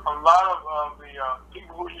a lot of the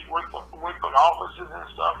people who just work for offices and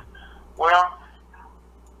stuff. Well,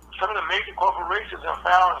 some of the major corporations have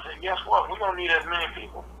found and said, guess what? We don't need as many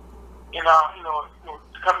people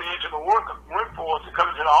coming into the workforce to come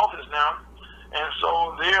into the office now, and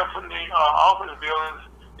so they're putting the office buildings.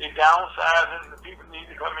 They downsizing, the people need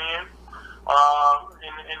to come in.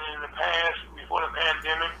 In the past, before the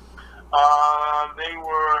pandemic, they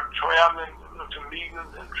were traveling to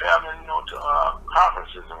meetings and traveling, to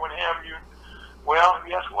conferences and what have you. Well,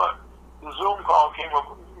 guess what? The Zoom call became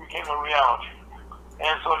a reality.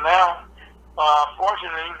 And so now,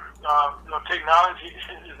 fortunately, technology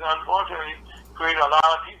is unfortunately created a lot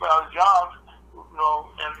of people out of jobs,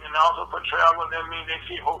 and also for travel, that means they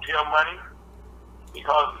see hotel money,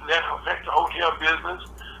 because that affects the hotel business.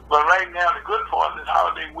 But right now, the good part is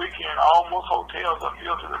holiday weekend, almost hotels are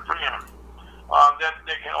filled to the brim that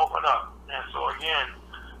they can open up. And so again,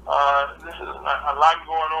 this is a lot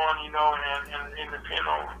going on, and depending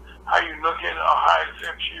on how you look at it or how it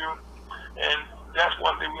affects you. And that's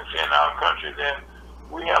one thing we say in our country, that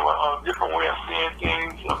we have a different way of seeing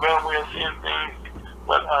things, a better way of seeing things.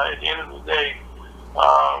 But at the end of the day,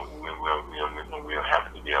 we're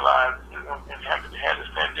happy to be alive, and happy to have this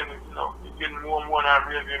pandemic, getting more and more in our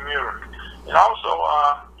rearview mirror. And also,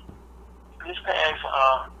 this past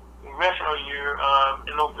congressional year,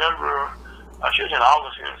 in November, I should say in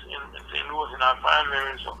August here in St. Louis in our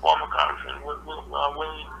primaries, a former Congressman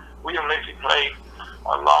William Lacey Clay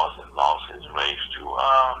lost his race to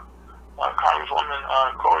Congresswoman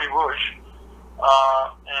Cori Bush,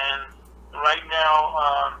 and right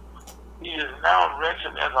now he is now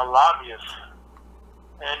registered as a lobbyist,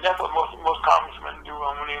 and that's what most congressmen do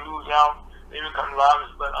when they lose out. They become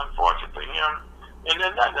lobbyists, but unfortunately for him, and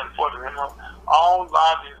then not unfortunately for him, all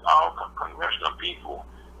lobbyists, all congressional people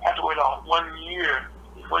have to wait 1 year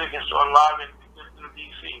before they can start lobbying in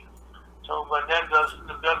D.C. So, but that doesn't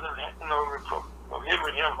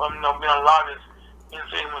prohibit him from being a lobbyist in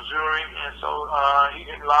say Missouri, and so he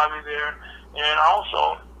can lobby there, and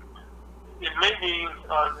also it may be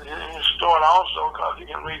his store also because he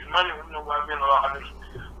can raise money by being a lobbyist.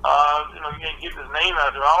 He can get his name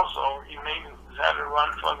out there. Also, he may decide to run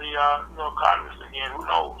for the Congress again. Who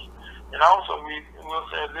knows? And also, we will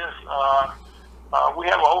say this: we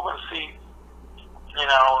have an open seat in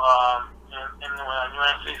our in the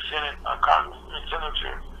United States Senate, Congress and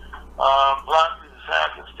Senator Blunt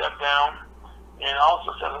decided to step down, and also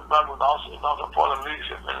Senator Blunt was also part of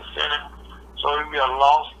leadership in the Senate, so it would be a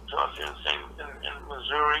loss to us in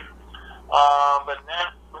Missouri.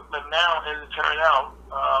 But now, as it turned out,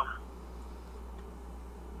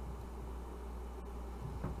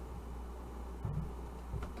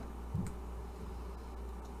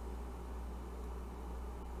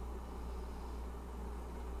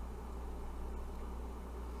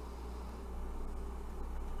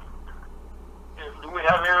 do we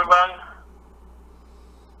have everybody?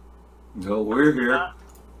 No, we're here.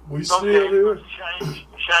 We still here.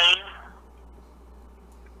 Shane?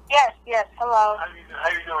 Yes, hello. How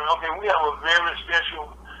you doing? Okay, we have a very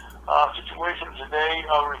special situation today.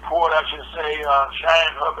 A report, I should say,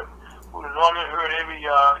 Shane Hubbard, who is normally heard every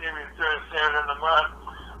third Saturday of the month.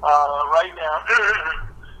 Right now,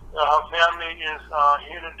 her family is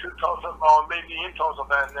heading to Tulsa, or maybe in Tulsa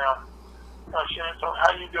by now. Shane, so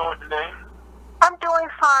how you doing today? I'm doing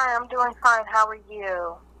fine. How are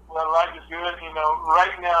you? Well, life is good.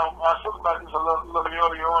 Right now, I spoke about this a little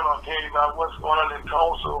earlier on, okay, about what's going on in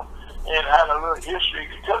Tulsa and had a little history.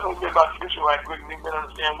 Tell us a little bit about the history right quick and we can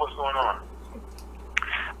understand what's going on.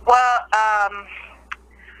 Well,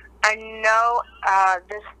 I know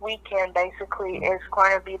this weekend basically is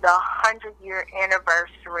going to be the 100-year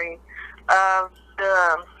anniversary of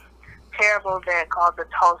the terrible event called the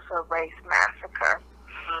Tulsa Race Massacre,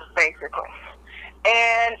 basically.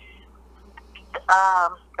 And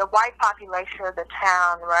the white population of the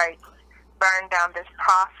town, right, burned down this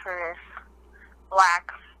prosperous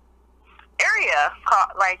black area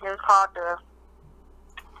it was called the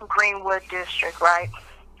Greenwood District, right?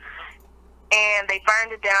 And they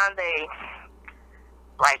burned it down. They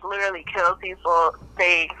literally killed people.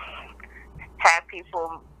 They had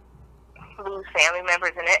people lose family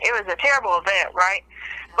members, and it was a terrible event, right?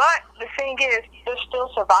 But the thing is, there's still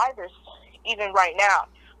survivors even right now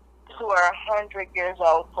who are 100 years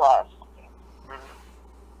old plus.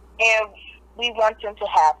 And we want them to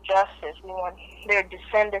have justice. We want their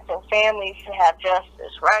descendants and families to have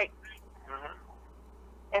justice, right?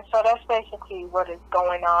 And so that's basically what is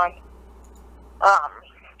going on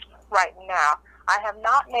right now. I have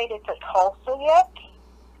not made it to Tulsa yet.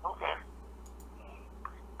 Okay.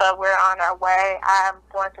 But we're on our way. I'm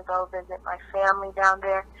going to go visit my family down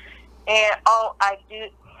there. And,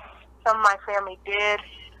 some of my family did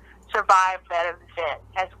survive that event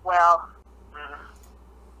as well.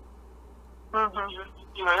 That's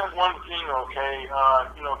one thing, okay.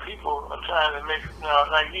 People are trying to make,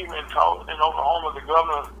 even in Oklahoma, the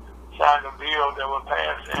governor signed a bill that was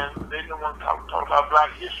passed, and they didn't want to talk about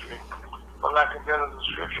black history, for lack of better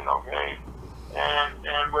description, okay.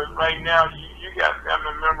 But right now, you got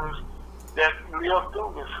family members that lived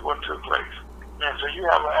through what took place, and so you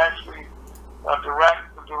have actually a direct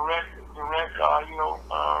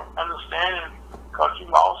understanding because you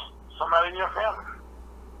lost somebody in your family.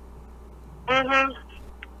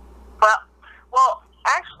 Well,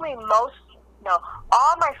 actually,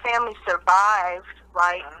 all my family survived,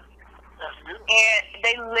 right? That's good. And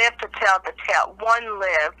they lived to tell the tale. One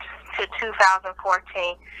lived to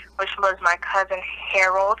 2014, which was my cousin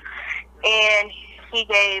Harold, and he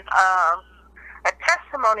gave a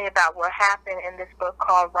testimony about what happened in this book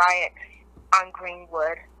called Riot on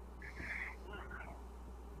Greenwood.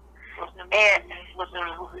 What's the name of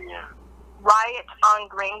the book again? Riot on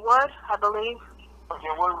Greenwood, I believe.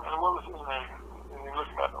 Okay, what was his name? You look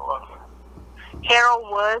at the author. Harold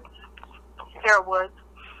Woods. Okay. Harold Woods.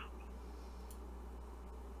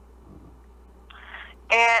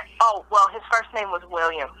 And his first name was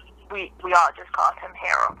William. We all just called him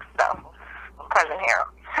Harold, so cousin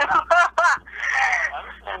Harold.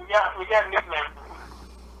 We got nicknames.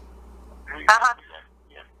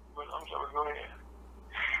 Yeah, but I'm sorry, go ahead.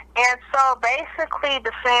 And so basically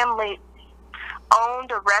the family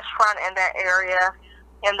owned a restaurant in that area,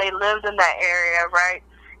 and they lived in that area, right?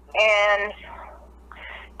 And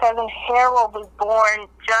Cousin Harold was born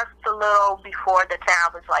just a little before the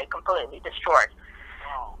town was like completely destroyed.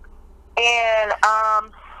 Wow. And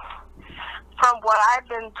from what I've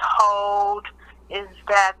been told is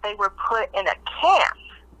that they were put in a camp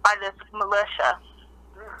by this militia.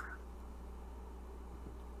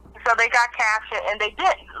 So they got captured, and they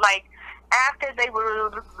didn't. Like, after they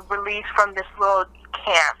were released from this little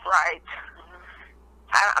camp, right?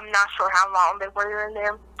 I'm not sure how long they were in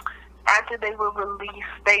there. After they were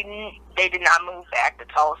released, they did not move back to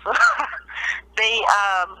Tulsa. They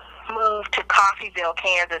moved to Coffeyville,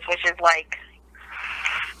 Kansas, which is like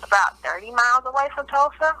about 30 miles away from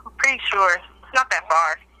Tulsa. I'm pretty sure. It's not that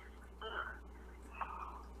far.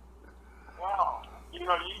 Wow. You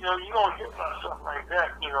don't hear about something like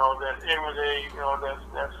that, that every day,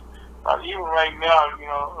 that's even right now,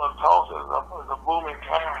 Tulsa is a booming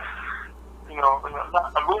town.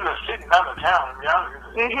 Not a booming city, not a town, to be honest.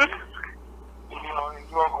 And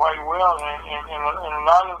doing quite well, and a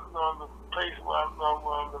lot of the places where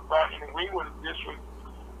the back in the Greenwood district,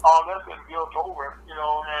 all that's been built over,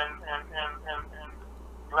 and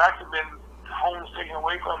blacks have been homes taken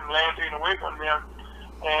away from them, land taken away from them.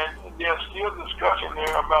 And there's still discussion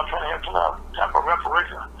there about trying to have some type of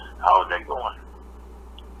reparation. How is that going?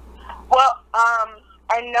 Well,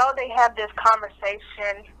 I know they had this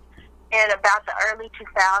conversation in about the early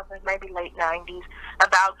 2000s, maybe late 90s,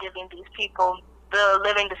 about giving these people, the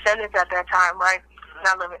living descendants at that time, right?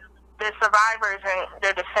 Not living, the survivors and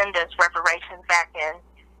their descendants reparations back in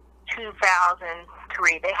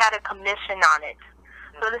 2003. They had a commission on it.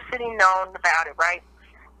 So the city known about it, right?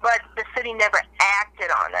 But the city never acted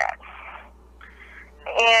on that.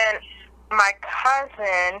 And my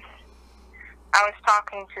cousin, I was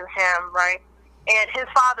talking to him, right? And his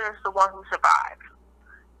father is the one who survived.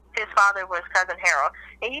 His father was Cousin Harold.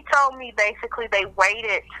 And he told me basically they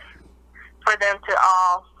waited for them to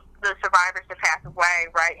all, the survivors to pass away,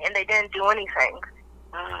 right? And they didn't do anything.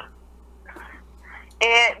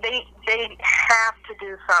 And they have to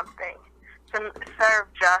do something to serve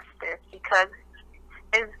justice, because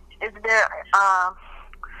it's been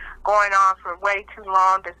going on for way too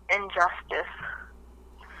long, this injustice.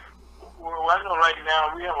 Well, I know right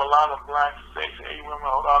now we have a lot of black Section 8 women,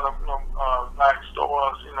 a lot of black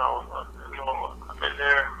stores, I'm in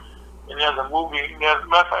there. And there's a movie, matter of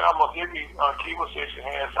fact, almost every cable station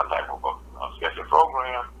has some type of a special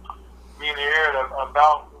program being aired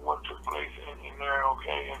about what took place in there,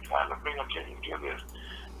 okay, and trying to bring attention to this.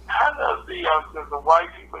 How does the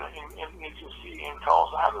white people that you see in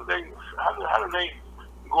Tulsa, how do they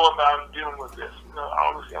go about dealing with this?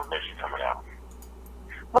 All this information coming out.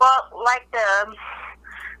 Well, like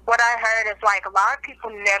what I heard is like a lot of people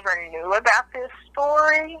never knew about this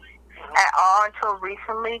story at all until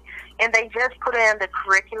recently, and they just put it in the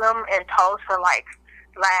curriculum in Tulsa like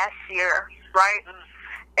last year, right?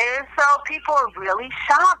 And so people are really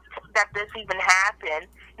shocked that this even happened.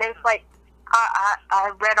 And it's like,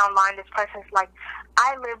 I read online, this person's like,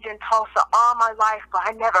 I lived in Tulsa all my life, but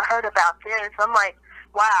I never heard about this. I'm like,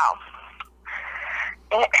 wow.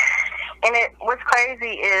 And what's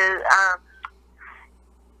crazy is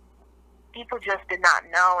people just did not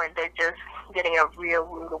know, and they're just getting a real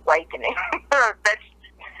rude awakening.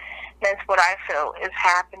 That's what I feel is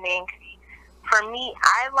happening. For me,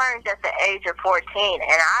 I learned at the age of 14,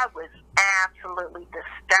 and I was absolutely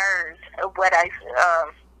disturbed of what I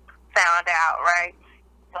found out, right?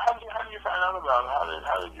 So how did you find out about it?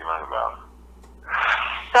 How did you learn about it?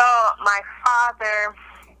 So my father,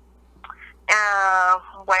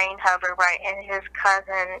 Wayne Hubbard, right, and his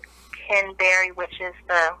cousin Ken Berry, which is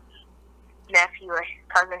the nephew of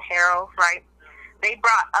Cousin Harold, right? They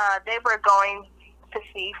were going to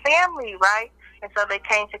see family, right? And so they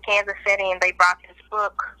came to Kansas City, and they brought this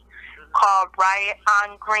book called Riot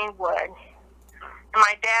on Greenwood. And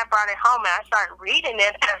my dad brought it home, and I started reading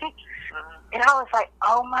it. And I was like,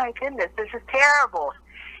 oh my goodness, this is terrible.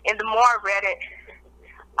 And the more I read it,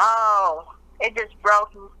 it just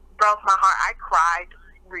broke my heart. I cried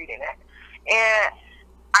reading it. And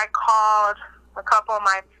I called a couple of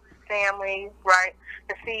my family, right,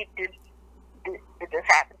 to see did this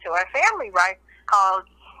happen to our family, right? Called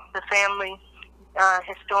the family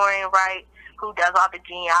historian, right, who does all the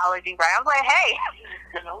genealogy, right? I was like, hey.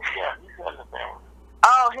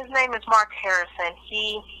 Oh, his name is Mark Harrison.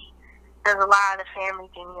 He does a lot of the family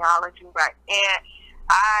genealogy, right? And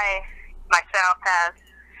I myself have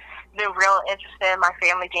been real interested in my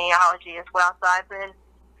family genealogy as well. So I've been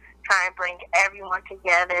trying to bring everyone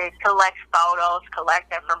together, collect photos,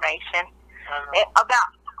 collect information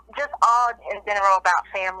about just all in general about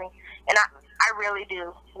family. And I really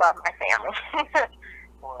do love my family.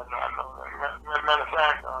 Well, I know. Matter of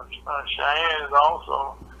fact, Cheyenne is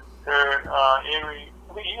also heard every.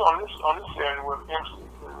 You on this Saturday with MC,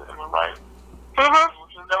 am I right?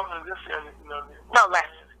 No, this Saturday, No,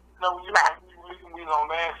 less. No, we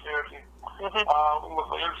on last Saturday.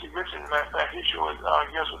 With MC Richard. Matter of fact, his show is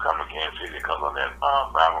guests will come to Kansas City because of that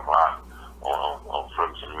 5 o'clock on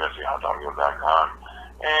Ferguson University HotDogGill.com.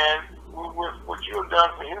 And with what you've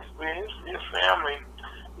done for his family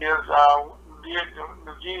is did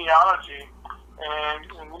the genealogy, and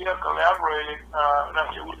we have collaborated. And I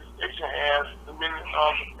said, the station has been the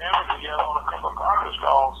family together on a couple of conference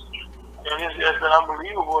calls, and it's been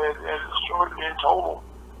unbelievable as the story being told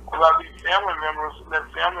about these family members. That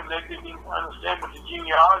family they didn't even understand what the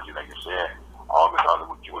genealogy, like you said, all because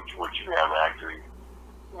of what you have actually.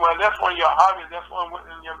 Well, that's one of your hobbies. That's one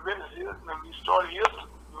of your business is. And you started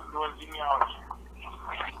doing genealogy.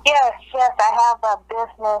 Yes, I have a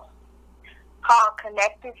business called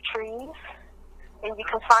Connected Trees, and you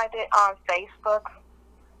can find it on Facebook.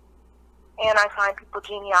 And I find people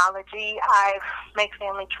genealogy. I make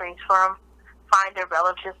family trees for them, find their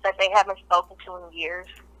relatives that they haven't spoken to in years.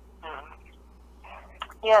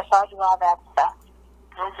 Yes, I do all that stuff.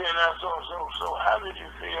 Okay, now so how did you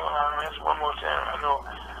feel? That's one more time. I know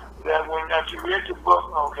that when after you read the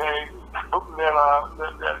book, okay, book that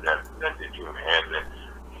you had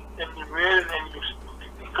that you read it and you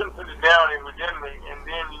couldn't put it down evidently, and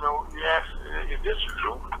then you asked, is this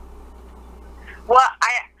true? Well,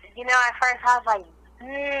 at first I was like,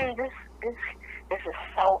 this is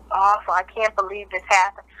so awful. I can't believe this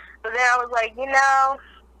happened. But then I was like,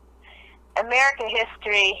 American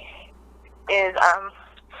history is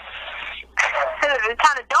it's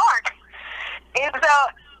kind of dark. And so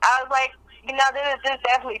I was like, this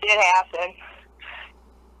definitely did happen.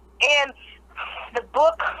 And the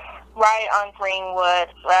book, right, on Greenwood,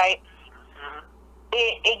 right,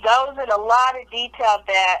 it goes in a lot of detail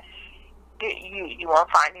that you won't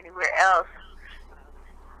find anywhere else.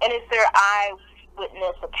 And it's their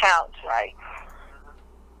eyewitness accounts, right?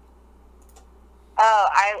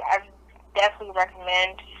 I definitely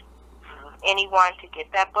recommend anyone to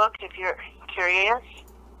get that book if you're curious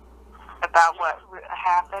about what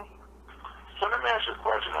happened. So let me ask you a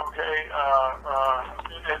question, okay?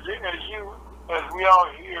 As we all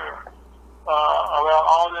hear about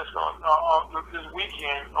all this this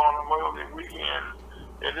weekend, on Memorial Day weekend,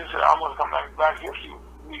 and this is almost come like Black History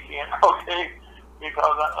Weekend, okay?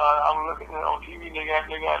 Because I'm looking at on TV, they got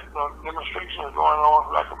demonstrations going on,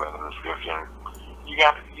 for lack of a better description. You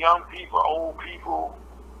got young people, old people,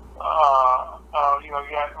 you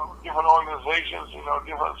got different organizations,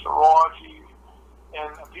 different sororities,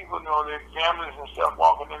 and people, their families and stuff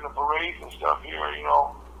walking in the parades and stuff here,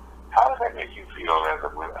 How does that make you feel as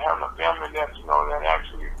having a family that's, that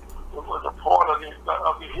actually was a part of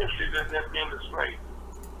the history that's being displayed?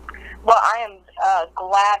 Well, I am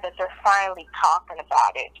glad that they're finally talking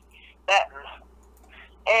about it.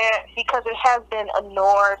 And because it has been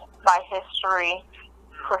ignored by history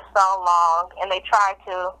for so long, and they try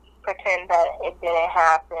to pretend that it didn't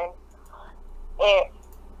happen. And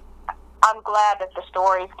I'm glad that the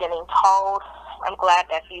story is getting told. I'm glad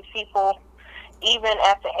that these people, even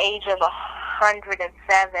at the age of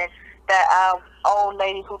 107, that old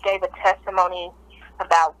lady who gave a testimony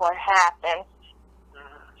about what happened,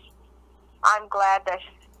 I'm glad that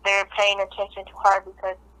they're paying attention to her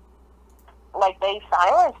because, they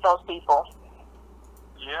silenced those people.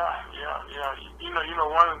 Yeah.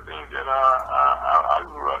 One of the things that I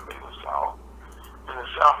grew up in the South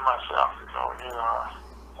myself,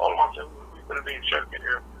 hold on to, we're going to be checking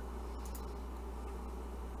here.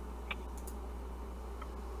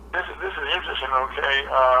 This is interesting, okay?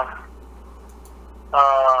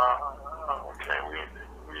 Okay,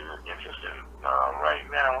 we're interested right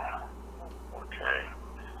now. Okay.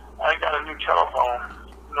 I got a new telephone.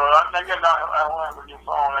 I don't have a new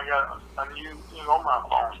phone. I got a new thing on my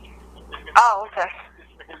phone. Oh, okay.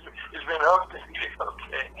 It's been updated,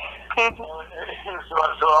 okay.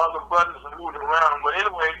 So all the buttons are moving around. But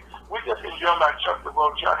anyway, we just enjoying my Chuck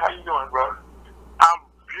Debow. Chuck, how you doing, brother? I'm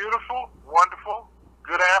beautiful, wonderful.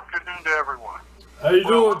 Good afternoon to everyone. How you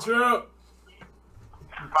doing, Chuck?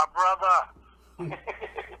 My brother.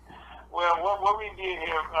 Well, what we did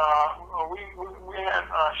here, we had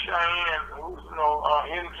Cheyenne, who's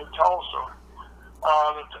headed to Tulsa,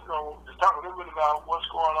 to talk a little bit about what's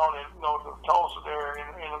going on in the Tulsa there,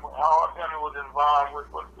 and how our family was involved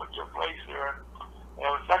with took place there. And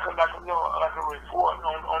it's like a report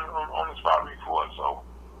on the spot report. So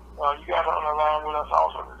you guys are on the line with us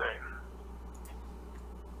also today.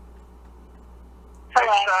 Hey,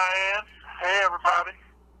 Cheyenne. Hey, everybody.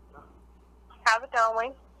 How's it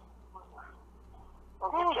going?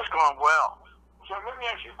 Okay, It's going well. so let me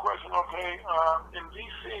ask you a question, okay? In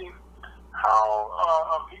D.C., how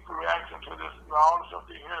are people reacting to this, all the stuff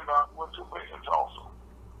they're hearing about what took place in Tulsa?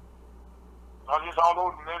 Just all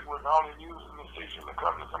over the network, all the news and the station are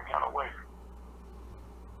covering some kind of way.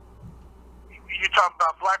 You talking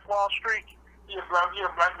about Black Wall Street? Yeah, black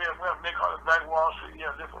man, well, they call it Black Wall Street,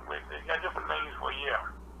 yeah, different ways. They got different names for it, yeah.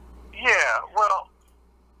 Yeah, well,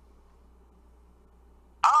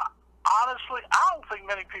 honestly, I don't think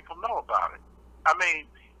many people know about it. I mean,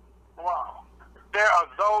 Wow. there are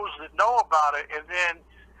those that know about it, and then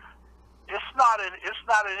it's not in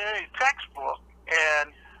any textbook.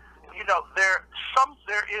 And you know,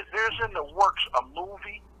 there's in the works a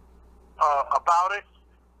movie about it,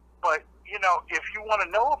 but you know, if you want to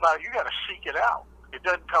know about it, you got to seek it out. It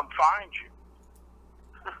doesn't come find you.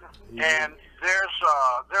 Yeah. And there's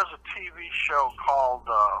a TV show called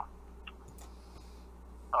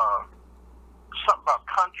something about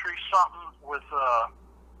country something with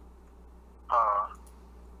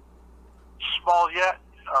Smollett.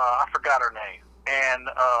 I forgot her name. And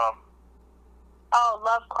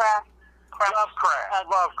Lovecraft.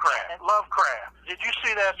 Lovecraft. Did you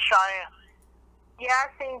see that, Cheyenne? Yeah,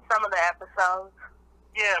 I've seen some of the episodes.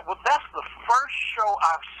 Yeah, well, that's the first show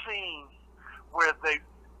I've seen where they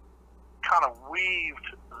kind of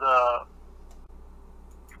weaved the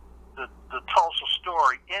Tulsa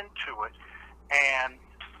story into it, and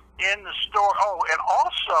in the story. Oh, and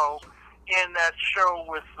also in that show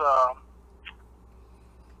with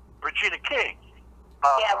Regina King.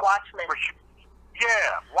 Yeah, Watchmen.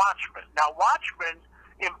 Watchmen. Now, Watchmen,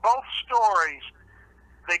 in both stories,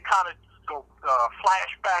 they kind of go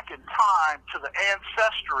flash back in time to the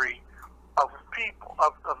ancestry of people,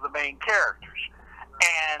 of the main characters,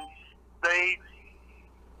 and they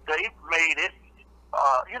made it,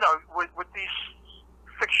 you know, with these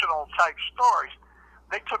fictional type stories,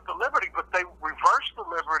 they took the liberty, but they reversed the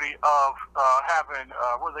liberty of having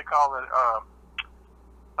what do they call it,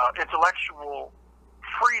 intellectual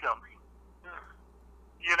freedom,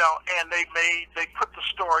 you know, and they put the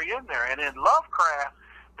story in there. And in Lovecraft,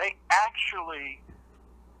 they actually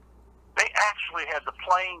had the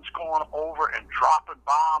planes going over and dropping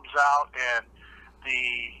bombs out, and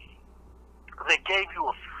they gave you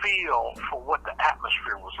a feel for what the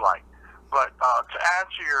atmosphere was like. But to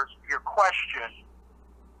answer your question,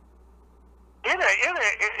 it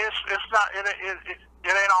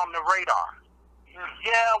ain't on the radar.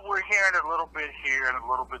 Yeah, we're hearing it a little bit here and a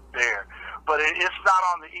little bit there, but it's not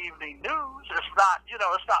on the evening news. It's not, you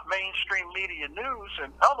know, it's not mainstream media news.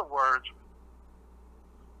 In other words,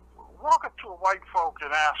 walk up to a white folk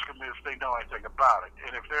and ask them if they know anything about it.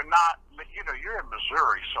 And if they're not, you know, you're in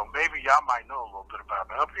Missouri, so maybe y'all might know a little bit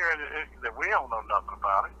about it. Up here, we don't know nothing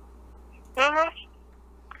about it.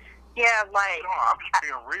 Yeah, like. No, I'm just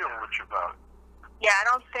being real with you about it. Yeah, I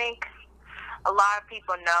don't think a lot of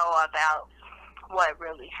people know about what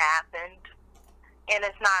really happened, and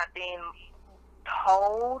it's not being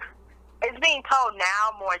told. It's being told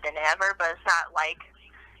now more than ever, but it's not like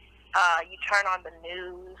you turn on the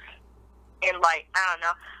news in, like, I don't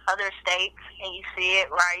know, other states and you see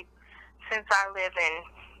it, right? Since I live in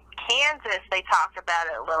Kansas, they talked about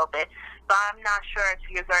it a little bit, but I'm not sure if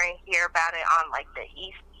you're going to hear about it on, like, the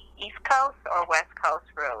East Coast or West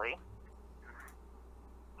Coast, really.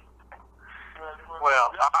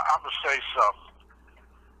 Well, I'm going to say something.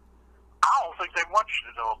 I don't think they want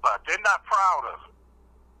you to know about it. They're not proud of it.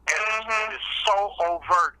 And it's so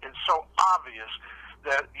overt and so obvious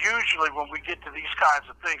that usually when we get to these kinds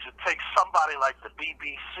of things, it takes somebody like the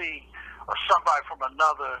BBC or somebody from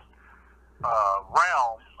another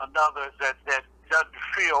realm, another that doesn't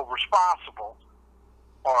feel responsible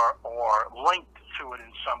or linked to it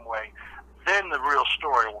in some way, then the real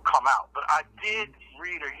story will come out. But I did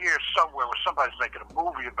read or hear somewhere where somebody's making a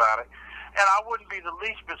movie about it, and I wouldn't be the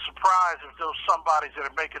least bit surprised if those somebodies that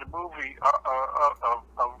are making a movie of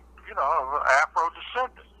you know, of Afro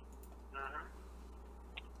descendant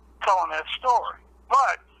telling that story.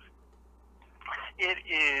 But it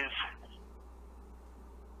is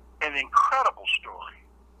an incredible story.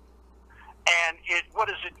 And what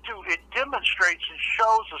does it do? It demonstrates and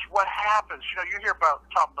shows us what happens. You know, you hear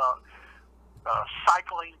talking about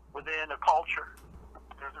cycling within a culture.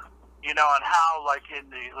 You know, and how, like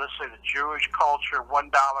in let's say the Jewish culture,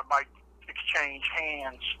 $1 might exchange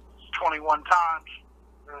hands 21 times.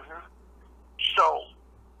 So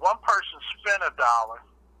one person spent $1,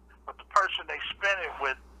 but the person they spent it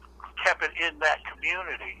with kept it in that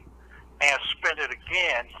community and spent it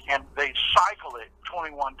again, and they cycle it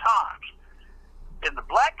 21 times. In the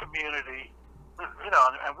black community, you know,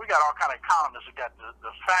 and we got all kind of economists that got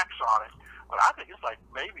the facts on it, but I think it's like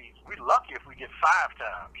maybe we're lucky if we get 5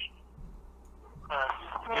 times.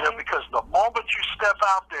 You know, because the moment you step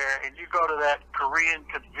out there and you go to that Korean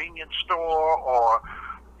convenience store, or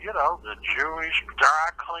you know, the Jewish dry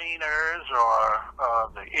cleaners, or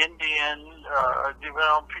the Indian, you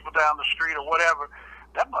know, people down the street or whatever,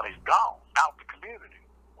 that money's gone out the community.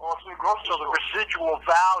 So the residual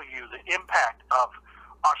value, the impact of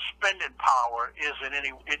our spending power isn't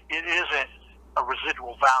it isn't a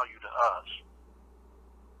residual value to us.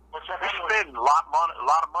 We spend a lot of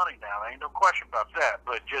money now. There ain't no question about that.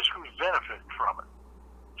 But just who's benefiting from it?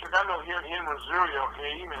 Because I know here in Missouri,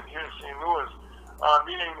 okay, even here in St. Louis,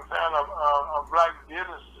 being able to find a black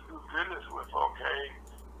business to do business with, okay,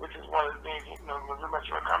 which is one of the things, you know, Missouri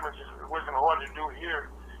Metro Conference is working hard to do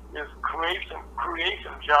here, is create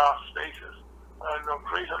some job spaces, you know,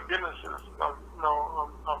 create some businesses, you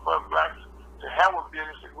know, for blacks to have a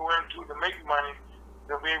business to go into to make money,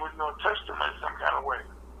 to be able to, you know, touch them in some kind of way.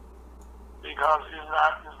 Because it's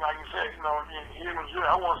not, just like you said, you know, here in Missouri,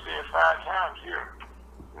 I want to say it 5 times here.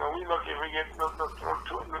 You know, we look if we get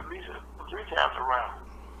at least 3 times around.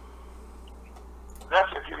 That's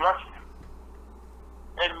if you're lucky.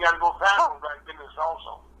 And you got to go find some black business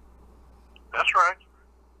also. That's right.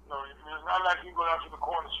 You know, it's not like you go down to the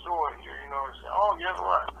corner store here, you know, and say, oh, guess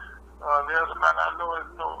what? There's a man I know,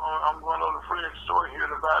 you know, I'm going to the Fred's store here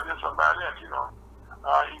to buy this or buy that, you know.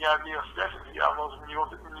 You got to be a specialty almost when you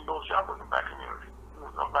go shop in the black community,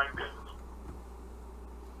 some black business.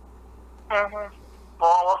 Well,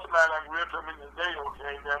 also like real to me today,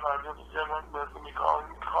 okay, that just a gentleman that's going to be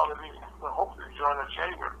calling me to hopefully join the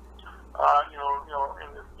chamber, you know, in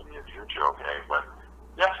the near future, okay. But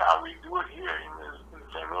that's how we do it here in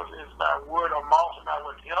St. Louis. It's by word of mouth, and not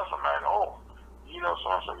what tell somebody, oh, you know,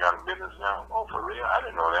 so-and-so got a business now. Oh, for real? I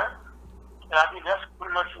didn't know that. And I think that's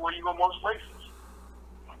pretty much where you go most places.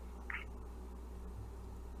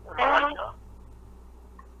 You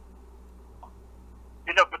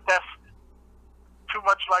know, but that's too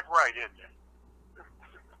much like right, isn't it?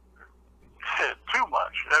 Too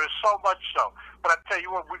much. There is so much so. But I tell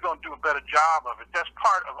you what, we're going to do a better job of it. That's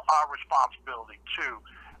part of our responsibility, too,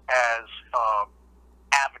 as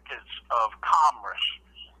advocates of commerce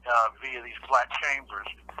via these black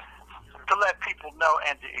chambers, to let people know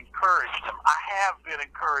and to encourage them. I have been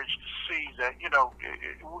encouraged to see that, you know,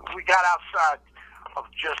 we got outside of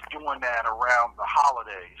just doing that around the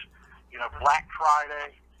holidays. You know, Black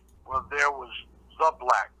Friday, well, there was the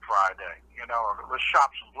Black Friday, you know, let's shop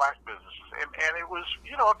some black businesses. And it was,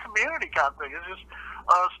 you know, a community kind of thing. It's just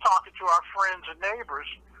us talking to our friends and neighbors,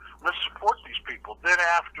 let's support these people. Then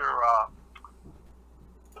after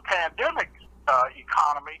the pandemic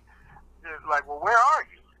economy, like, well, where are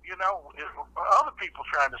you? You know, other people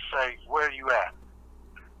trying to say, where are you at?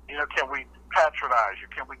 You know, can we patronize you?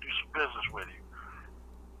 Can we do some business with you?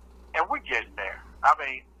 And we're getting there. I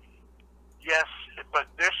mean, yes, but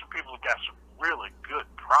there's some people who got some really good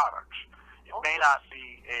products. It may not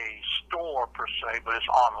be a store per se, but it's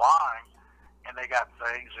online, and they got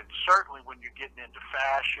things. And certainly when you're getting into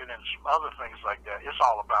fashion and some other things like that, it's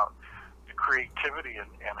all about the creativity and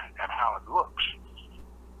how it looks.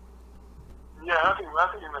 Yeah, I think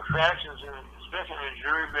in the fashions, and especially in the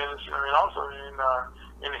jewelry business, and also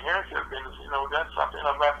in the heritage business, you know, that's something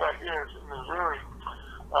about back here in Missouri.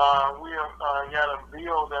 We got a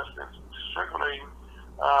bill that's been circulating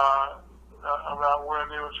about where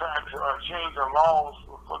they were trying to change the laws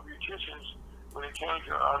for beauticians when it came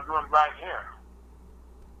to doing black hair.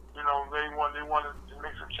 You know, they wanted to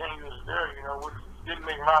make some changes there, you know, which didn't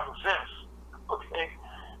make a lot of sense. Okay,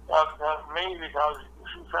 mainly because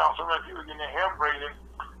she found so many people getting their hair braided,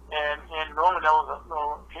 and normally that was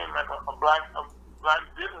came like a black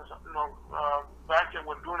business, you know, back then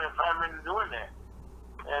was doing it, primarily doing that.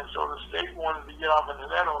 And so the state wanted to get off into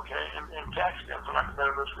that, okay, and tax them, for lack of a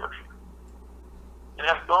better description. And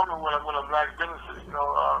that's normally when a black business, you know,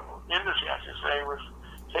 industry, I should say, was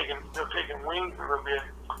taking wings a little bit.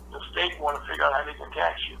 The state wanted to figure out how they can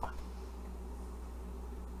tax you,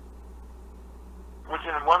 which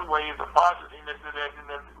in one way is a positive thing that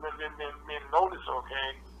been noticed,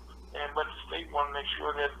 okay. But the state want to make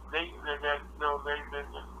sure that they and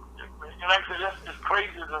like I said, it's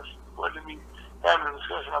crazy for it to be having a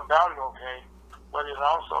discussion about it, okay. But it's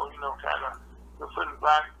also, you know, kind of putting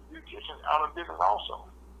black beauticians out of business also.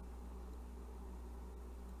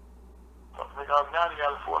 Because because now they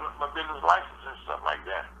got to afford my business license and stuff like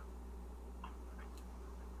that.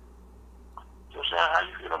 So, Shannon, how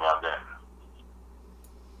you feel about that?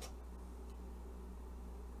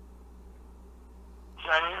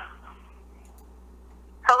 Shannon?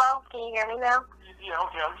 Hello, can you hear me now? Yeah,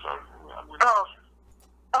 okay, I'm sorry.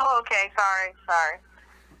 Oh, okay, sorry.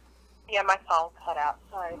 Yeah, my phone cut out.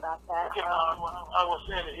 Sorry about that. Okay, I was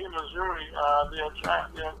saying that here in Missouri, they're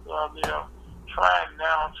trying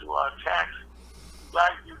now to tax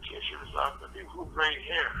black beauticians, the people who braid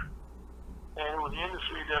hair. And it was the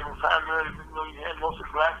industry that was primarily, you had mostly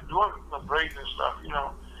blacks doing braids and stuff,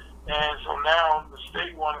 And so now the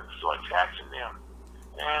state wanted to start taxing them.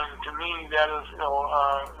 And to me, that is,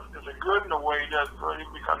 it's a good in a way that it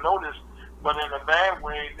become noticed, but in a bad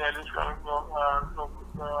way that it's going to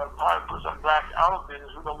probably put some blacks out of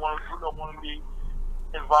business who don't want to be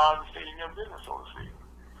involved in stating their business, so to speak.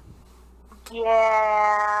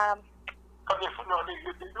 Yeah. They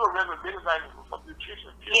do a regular business license for some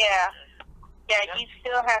beauticians. Yeah, you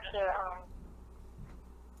still have to.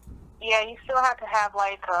 You still have to have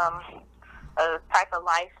like a type of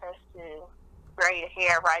license to braid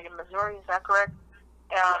hair, right? In Missouri, is that correct?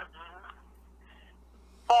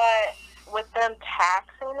 But with them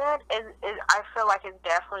taxing it, I feel like it's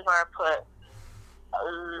definitely going to put,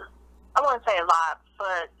 I wouldn't say a lot,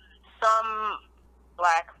 but some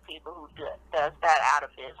black people who does that out of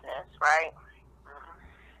business, right?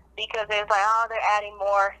 Because it's like, oh, they're adding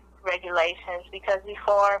more regulations, because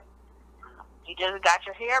before you just got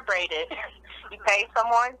your hair braided. You paid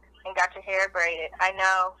someone and got your hair braided. I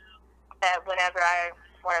know that whenever I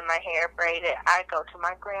wanted my hair braided, I go to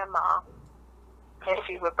my grandma and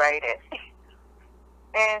she would braid it.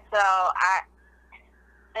 And so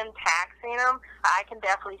them taxing them, I can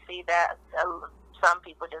definitely see that some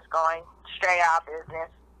people just going straight out of business.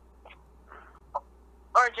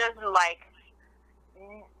 Or just like,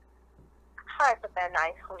 how do I put that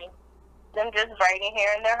nicely? Them just braiding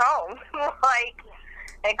hair in their homes,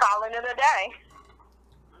 and calling it a day.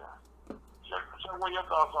 So what are your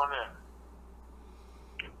thoughts on that?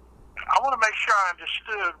 I want to make sure I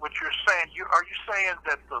understood what you're saying. Are you saying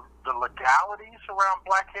that the legalities around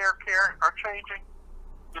black hair care are changing?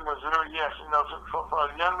 In Missouri, yes. For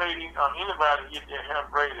a young lady, anybody to get their hair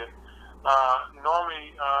braided,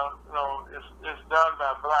 normally, it's done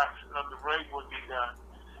by blacks. The braid would be done.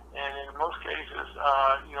 And in most cases,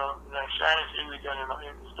 Shannon's usually done in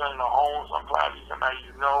a home. Sometimes somebody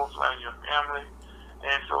you know, somebody in your family.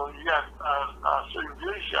 And so you got certain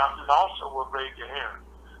beauty shops that also will braid your hair.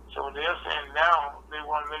 So they're saying now they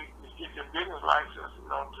want to get your business license,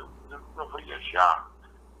 for your shop,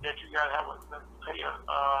 that you got to pay a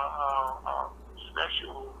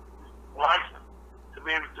special license to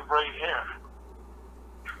be able to braid hair.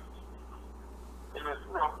 And it's,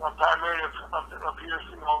 primarily appears,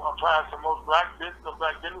 applies to most black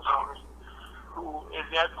business owners who, at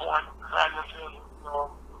that point, find themselves,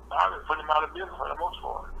 put them out of business for the most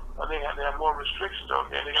part. Or they have more restrictions.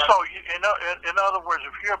 Okay? So, in other words,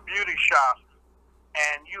 if you're a beauty shop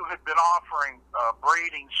and you had been offering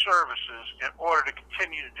braiding services, in order to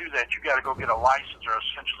continue to do that, you got to go get a license or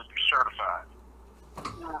essentially be certified.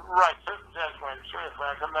 Right, that's right,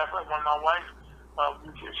 certified. Come back like one of my wife's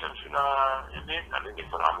beauticians, and then I think they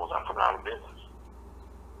put out of business.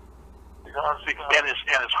 Because, and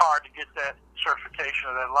it's hard to get that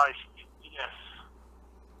certification or that license. Yes.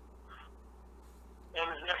 And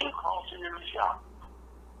it's never called to your shop.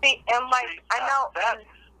 See, and I know. Go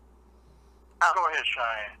ahead,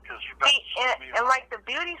 Cheyenne, because you've got. And like the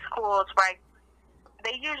beauty schools, right?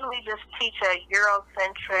 They usually just teach a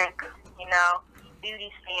Eurocentric,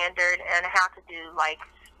 beauty standard and how to do like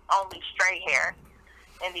only straight hair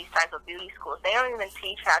in these types of beauty schools. They don't even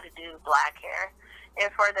teach how to do black hair. And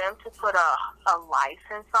for them to put a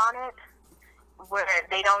license on it, where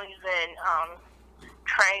they don't even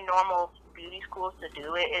train normal beauty schools to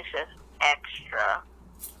do it, it's just extra,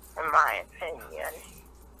 in my opinion.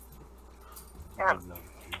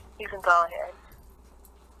 You can go ahead.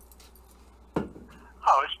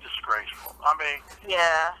 Oh, it's disgraceful. I mean,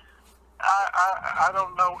 yeah. I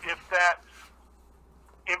don't know if that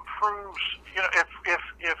improves.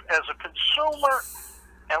 If as a consumer,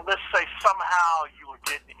 and let's say somehow you were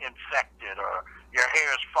getting infected, or your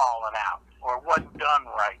hair is falling out, or it wasn't done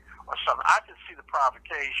right, or something, I can see the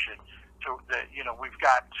provocation to that. We've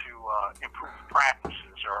got to improve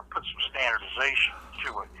practices or put some standardization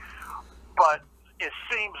to it. But it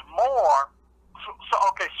seems more. So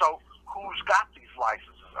who's got these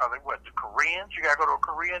licenses? Are they the Koreans? You got to go to a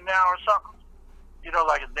Korean now or something?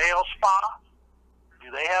 Like a nail spa? Do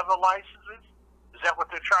they have the licenses? Is that what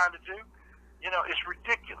they're trying to do? It's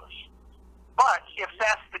ridiculous. But if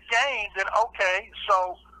that's the game, then okay,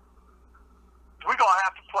 so we're going to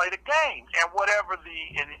have to play the game. And whatever the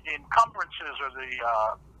encumbrances or the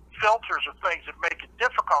filters or things that make it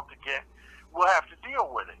difficult to get, we'll have to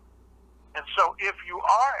deal with it. And so if you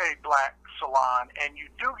are a black salon and you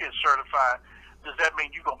do get certified, does that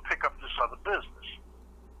mean you're going to pick up this other business?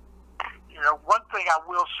 You know, one thing I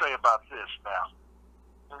will say about this now,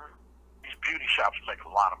 these beauty shops make a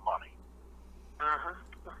lot of money.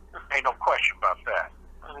 Ain't no question about that.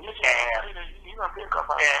 And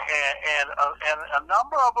a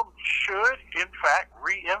number of them should, in fact,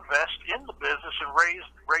 reinvest in the business and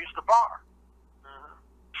raise the bar.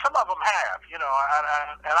 Some of them have, you know,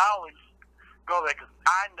 and I only go there because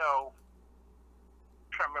I know. I'm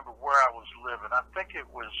trying to remember where I was living. I think it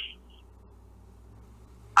was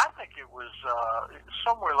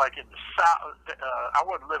somewhere like in the South. I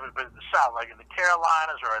wasn't living, but in the South, like in the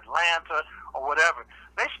Carolinas or Atlanta or whatever.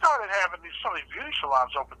 They started having some of these beauty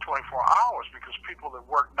salons open 24 hours because people that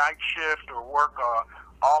work night shift or work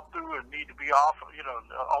all through and need to be off. You know,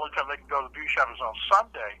 the only time they can go to the beauty shop is on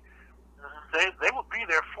Sunday. They will be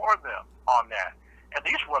there for them on that. And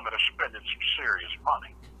these women are spending some serious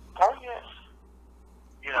money. Oh, yes.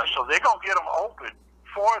 You know, so they're going to get them open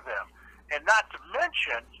for them. And not to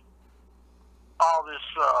mention all this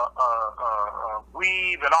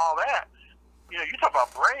weave and all that. You know, you talk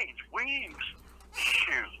about braids, weaves,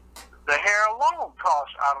 shoot. The hair alone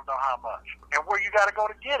costs I don't know how much. And where you got to go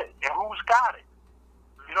to get it. And who's got it.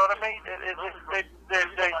 You know what I mean?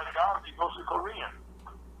 They goes to Korean.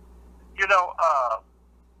 You know,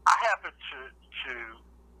 I happened to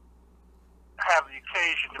have the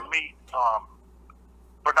occasion to meet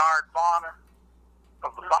Bernard Bonner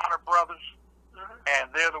of the Bonner Brothers, and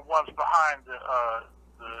they're the ones behind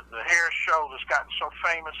the hair show that's gotten so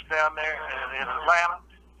famous down there in Atlanta.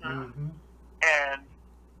 And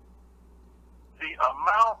the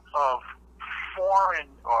amount of foreign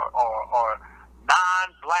or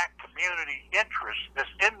non-black community interest that's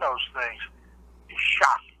in those things is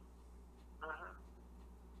shocking.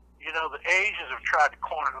 You know, the Asians have tried to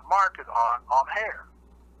corner the market on hair.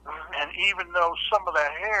 And even though some of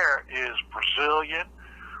that hair is Brazilian,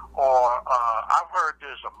 or I've heard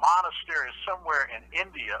there's a monastery somewhere in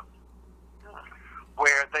India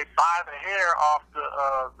where they buy the hair off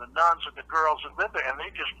the nuns and the girls that live there, and they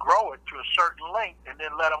just grow it to a certain length and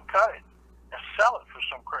then let them cut it and sell it for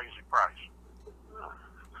some crazy price.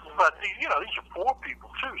 But, you know, these are poor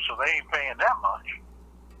people, too, so they ain't paying that much.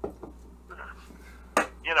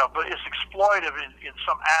 You know, but it's exploitive in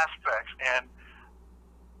some aspects, and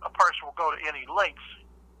a person will go to any lengths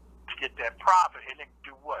to get that profit, and then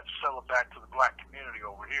do what? Sell it back to the black community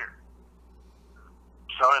over here.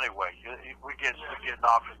 So anyway, we're getting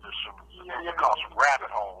off into some, we call some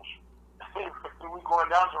rabbit holes. We're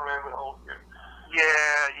going down some rabbit holes here.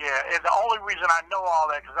 Yeah. And the only reason I know all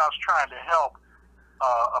that because I was trying to help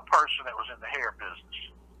a person that was in the hair business.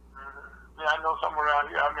 Yeah, I know some around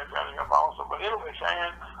here. I've been trying to help also. But anyway,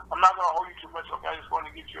 Cheyenne, I'm not going to hold you too much. Okay, I just want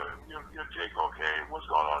to get your take, okay, what's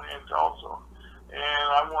going on in also. And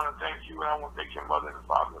I want to thank you, and I want to thank your mother and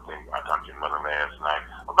father. I talked to your mother last night.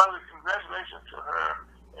 By the way, congratulations to her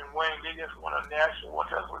and Wayne. They just won a national award.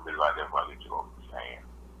 Tell us a little bit about that while you go, Cheyenne.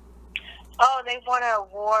 Oh, they won an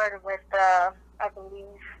award with I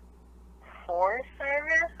believe, Forest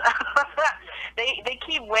Service. They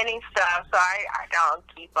keep winning stuff, so I don't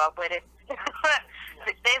keep up with it.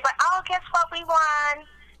 They're like, oh, guess what, we won.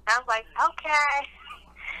 And I was like, okay.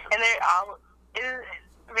 And they're all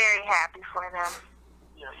very happy for them.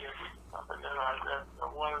 Yeah.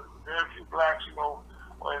 One of the very few blacks, you know,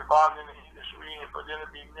 were involved in the industry, but then to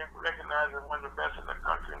be recognized as one of the best in the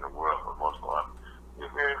country and the world for the most part.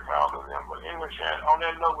 We're very proud of them. But anyway, Shannon, on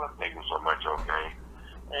that note, thank you so much, okay?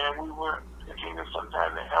 And we will continue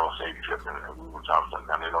sometime to have a safe trip, and we will talk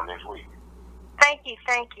sometime next week. Thank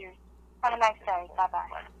you. Have a nice day.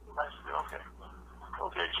 Bye-bye. Okay.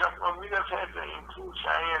 Okay, Chuck, we just had to include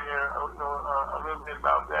Cheyenne here, a little bit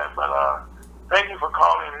about that. But thank you for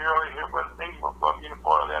calling early here, but thank you for being a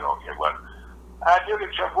part of that, okay? But I do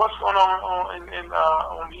get, Chuck, what's going on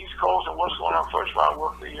on the East Coast, and what's going on first of all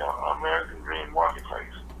with the American Dream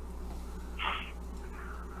Marketplace?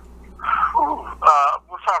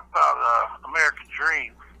 We'll talk about American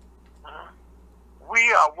Dream.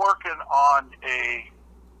 We are working on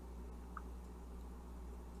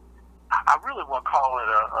I really want to call it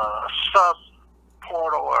a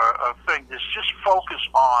sub-portal or a thing that's just focused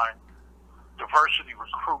on diversity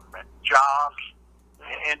recruitment, jobs,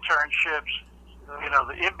 internships. You know,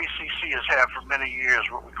 the NBCC has had for many years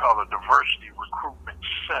what we call a Diversity Recruitment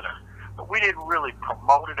Center. But we didn't really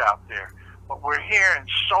promote it out there. but we're hearing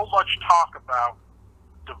so much talk about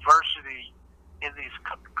diversity in these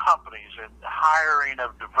companies and hiring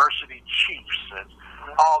of diversity chiefs and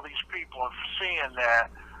all these people, and seeing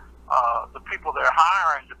that the people they're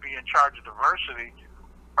hiring to be in charge of diversity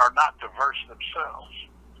are not diverse themselves.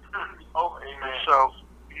 Oh, amen. So,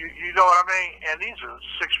 you know what I mean? And these are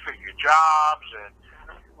six-figure jobs and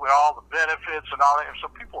with all the benefits and all that. And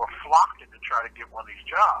so people are flocking to try to get one of these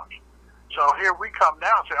jobs. So here we come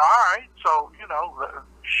now and say, all right, so,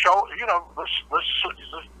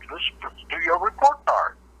 let's do your report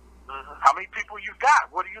card. How many people you got?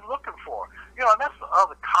 What are you looking for? And that's the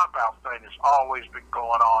other cop-out thing that's always been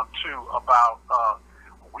going on, too, about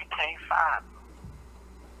we can't find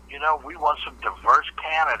them. We want some diverse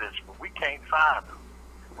candidates, but we can't find them.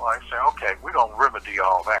 Well, I say, okay, we're going to remedy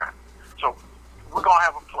all that. So we're going to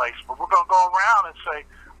have a place, but we're going to go around and say,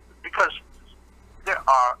 because there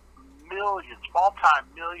are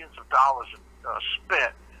multi-millions of dollars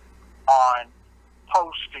spent on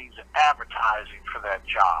postings and advertising for that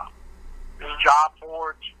job. These job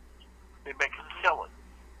boards, they make a killing.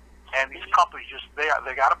 And these companies they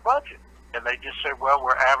got a budget. And they just say, well,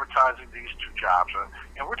 we're advertising these two jobs.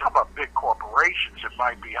 And we're talking about big corporations that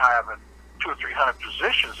might be having 200 or 300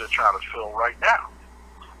 positions they're trying to fill right now.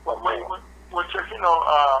 Well, Chuck,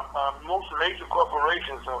 most major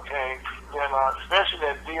corporations, okay, and especially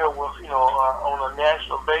that deal with, on a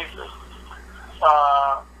national basis,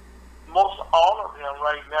 most all of them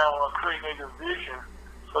right now are creating a division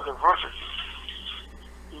for diversity.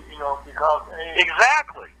 Because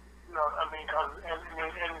exactly.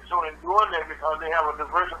 And so in doing that, because they have a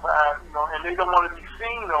diversified, and they don't want to be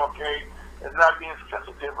seen, okay, as not being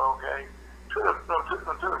sensitive, okay, to the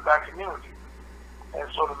black community. And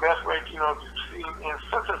so the best way, to be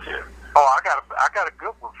insensitive. Oh, I got a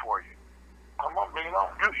good one for you. Come on, bring it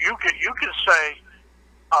on. You can say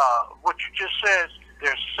what you just said.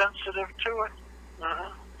 They're sensitive to it.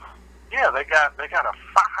 Mm-hmm. Yeah, they got a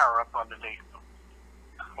fire up underneath them.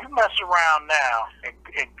 You mess around now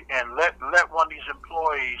and let one of these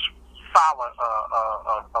employees file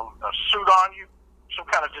a suit on you, some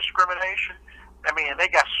kind of discrimination. I mean, they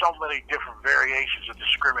got so many different variations of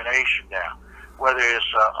discrimination now. Whether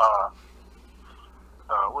it's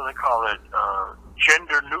what do they call it,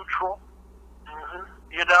 gender neutral. Mm-hmm.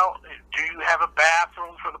 Do you have a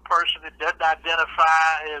bathroom for the person that doesn't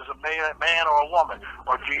identify as a man or a woman,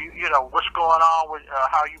 or do you, what's going on with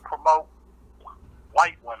how you promote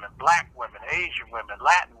white women, black women, Asian women,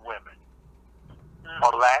 Latin women,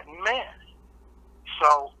 or Latin men?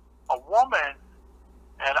 So a woman,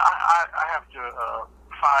 and I have to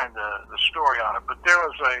find the story on it, but there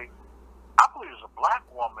was I believe it was a black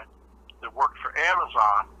woman that worked for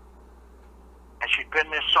Amazon, and she'd been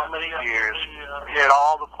there so many years, had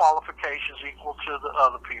all the qualifications equal to the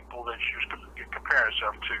other people that she was comparing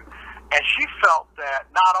herself to, and she felt that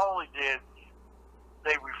not only did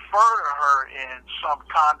they refer to her in some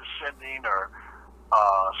condescending or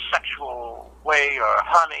sexual way, or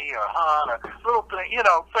honey or hun, or little thing,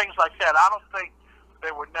 things like that. I don't think they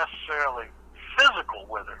were necessarily physical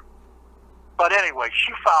with her. But anyway,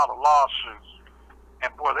 she filed a lawsuit,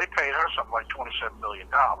 and boy, they paid her something like $27 million.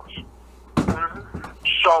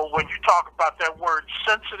 So when you talk about that word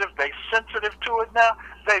sensitive, they sensitive to it now.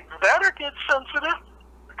 They better get sensitive,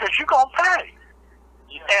 because you're going to pay.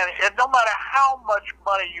 Yeah. And no matter how much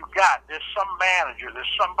money you got, there's some manager,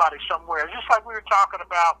 there's somebody somewhere. Just like we were talking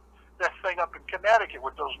about that thing up in Connecticut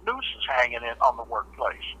with those nooses hanging in on the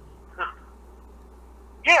workplace.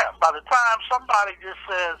 Yeah, by the time somebody just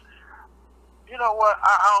says, you know what,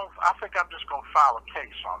 I think I'm just going to file a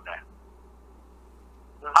case on that.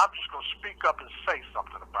 I'm just going to speak up and say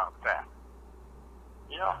something about that.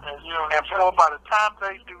 Yeah, and so by the time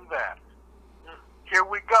they do that, here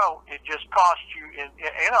we go. It just costs you,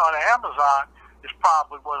 on Amazon is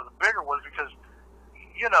probably one of the bigger ones, because,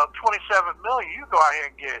 $27 million, you go out here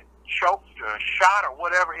and get choked or shot or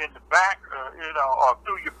whatever in the back, or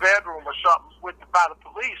through your bedroom or something by the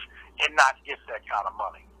police, and not get that kind of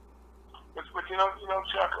money. But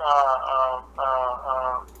Chuck,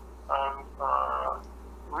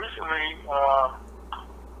 recently,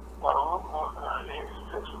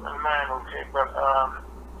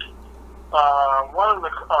 one of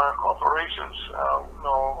the corporations,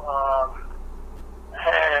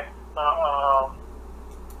 had a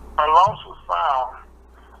lawsuit filed.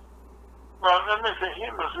 Well, let me say here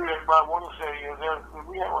in Missouri, what I want to say is that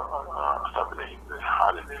we have something that's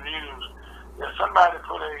harder than news. That somebody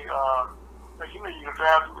put you can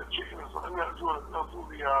drive through the chicken, so you have to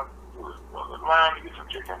through the line to get some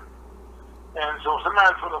chicken. And so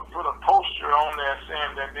somebody put a poster on there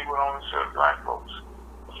saying that they would only serve black folks.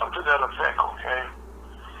 something to that effect, okay?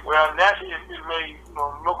 Well, naturally, it made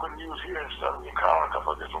local news here and stuff in Colorado, a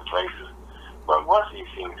couple of different places. But once these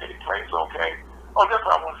things take place, okay, that's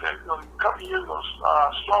what I want to say. A couple of years ago,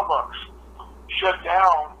 Starbucks shut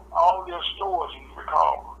down all their stores, you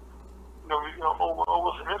recall.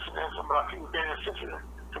 Over some incidents of black people being insensitive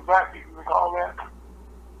to black people, you recall that?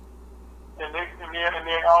 And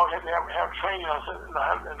they all had to have training on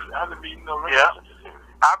how to be racial sensitivity.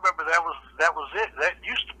 I remember that was it. That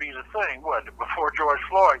used to be the thing. Before George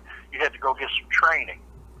Floyd, you had to go get some training.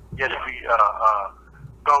 You had to be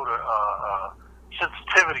go to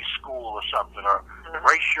sensitivity school or something, or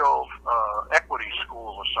racial equity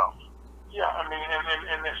school or something. Yeah, I mean,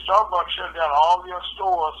 and then Starbucks shut down all their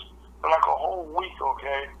stores for like a whole week.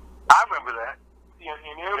 Okay. I remember that. Yeah,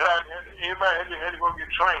 and everybody had to go get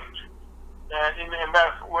trained. And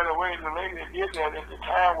that's where the way the lady that did that at the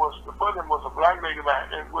time was, the president was a black lady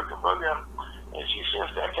and with the president, and she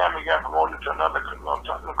since that time got promoted to another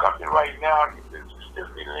company right now. It's still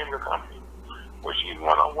the name of the company, where she's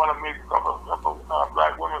one of maybe a couple of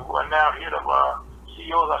black women who are now head of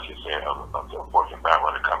CEOs, I should say, of Fortune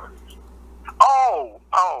 500 companies.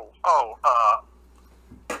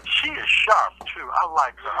 She is sharp too. I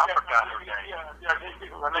like her. I forgot her name.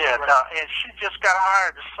 And she just got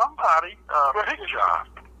hired to somebody big job.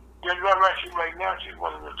 Yeah, you're right. Right now she's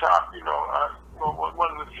one of the top,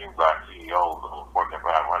 one of the few black CEOs of Fortune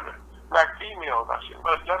 500, black females. I should,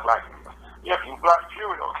 but just like few black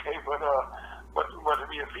period, okay, but to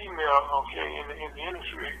be a female, okay, in the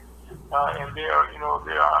industry, and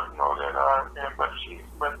but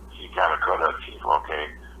she kind of cut her teeth,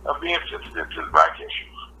 okay, of being sensitive to the black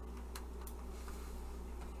issues.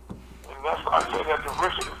 And that's why I say that the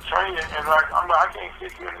risk of training, and I can't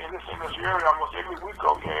sit here in this area almost every week,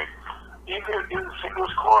 okay. Even in the St.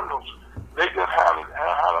 Louis Cardinals, they just have a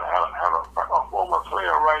former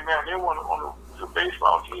player right now. They want on the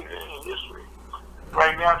baseball team in history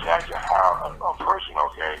right now to actually hire a person,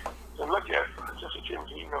 okay, to look at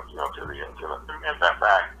sensitivity, to the in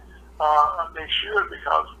fact, they should,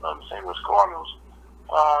 because the St. Louis Cardinals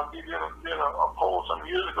did a poll some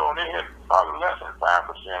years ago, and they had probably less than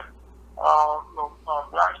 5%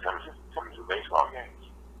 blacks coming to baseball games.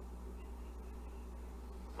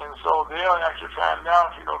 And so they're actually trying now,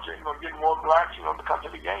 to get more blacks, to come to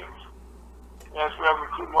the games. As well,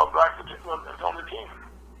 recruit more blacks on the team.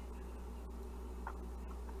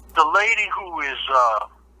 The lady who is,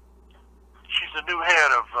 she's the new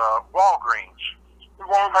head of Walgreens.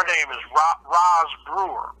 Her name is Roz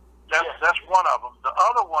Brewer. That's one of them. The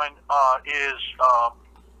other one is, I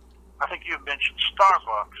think you mentioned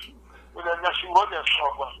Starbucks. Well, she was at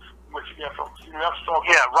Starbucks.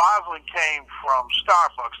 Yeah, Rosalind came from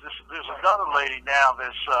Starbucks. There's another lady now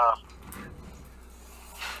that's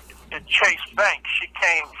in Chase Bank. She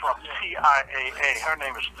came from TIAA. Her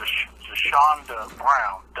name is Deshonda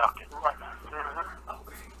Brown Duckett. Right.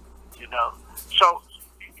 So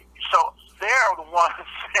they're the ones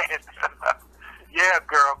saying, "Yeah,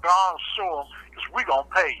 girl, go on sue them because we're gonna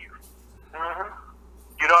pay you."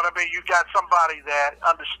 You know what I mean? You got somebody that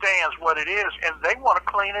understands what it is, and they want to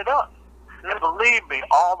clean it up. And believe me,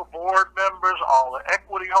 all the board members, all the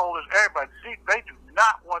equity holders, everybody, they do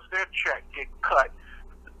not want their check get cut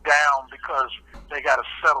down because they got to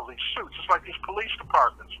settle these suits. It's like these police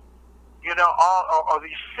departments, or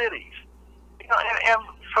these cities, and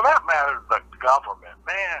for that matter, the government,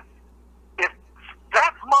 man. If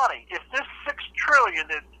that money, if this $6 trillion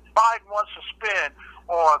that Biden wants to spend,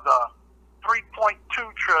 or the $3.2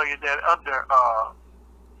 trillion that under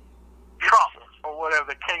Trump or whatever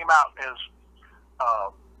that came out as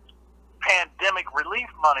pandemic relief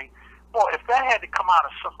money, well, if that had to come out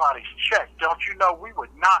of somebody's check, don't you know we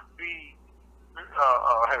would not be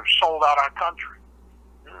have sold out our country,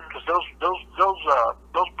 because those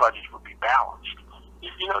budgets would be balanced.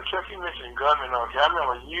 Chuck, you mentioned government. Okay, I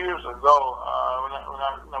remember years ago when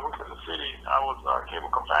I worked in the city, I was a cable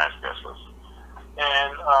compliance specialist.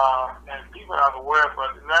 And people are aware,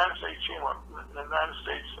 but the United States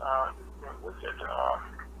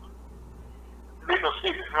legal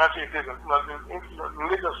cities,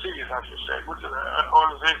 legal cities, I should say, which is an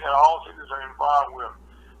organization that all cities are involved with.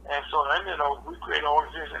 And so then, we create an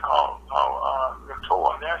organization called the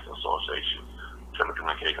TOA, National Association of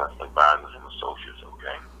Telecommunications Advisors and Associates.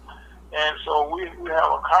 Okay, and so we had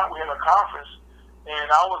a conference.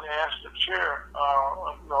 And I was asked to chair,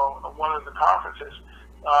 one of the conferences,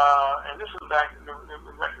 and this was back in the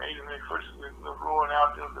 80s when they first were rolling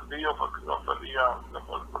out the bill for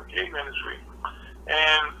the cable industry.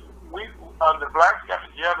 And the blacks got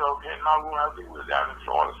together, okay, in our room. I think we were down in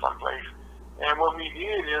Florida someplace. And what we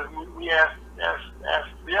did is we asked ask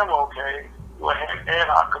them, okay, do an ad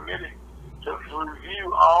hoc committee to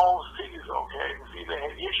review all cities, okay, and see if they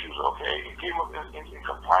had issues, okay, and keep them in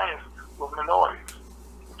compliance with minorities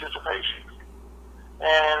participation.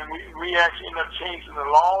 And we actually ended up changing the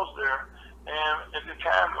laws there. And at the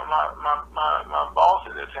time, my boss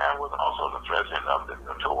at the time was also the president of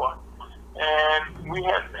the tour. And we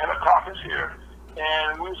had a conference here.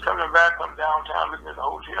 And we was coming back from downtown looking at the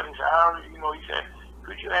hotel. He said, he said,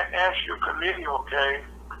 could you ask your committee, okay,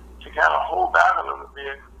 to kind of hold back a little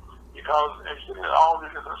bit? Because as you look at all these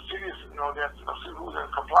different cities, that's who's in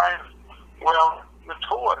compliance. Well, the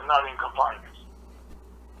tour is not in compliance.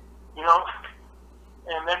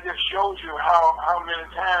 And that just shows you how many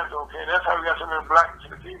times, okay, that's how we got so many black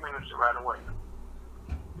TV ministers right away.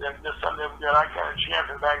 That's something that I kind of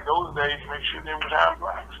championed back those days to make sure they were time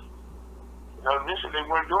blacks. Initially they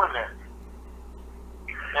weren't doing that.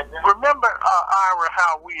 Remember, Ira,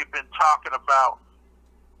 how we have been talking about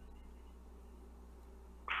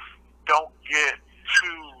don't get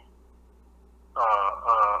too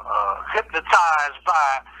hypnotized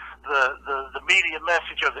by the media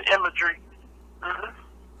message or the imagery. Mm-hmm.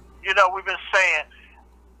 We've been saying,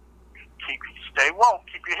 stay woke,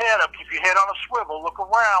 keep your head up, keep your head on a swivel, look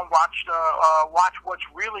around, watch what's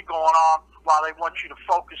really going on while they want you to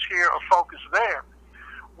focus here or focus there.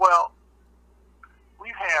 Well,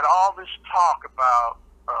 we've had all this talk about,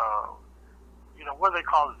 what do they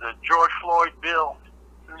call it, the George Floyd bill,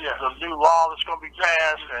 the new law that's going to be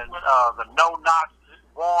passed, and the no-knock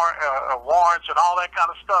warrants and all that kind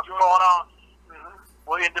of stuff going on.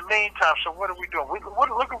 Well, in the meantime, so what are we doing? Look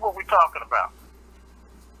at what we're talking about.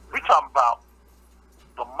 We're talking about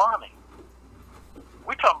the money.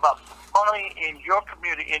 We're talking about money in your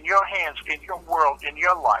community, in your hands, in your world, in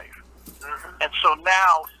your life. Mm-hmm. And so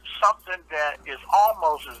now something that is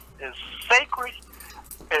almost as sacred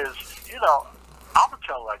as, I'm going to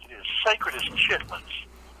tell like it is, sacred as chitlins.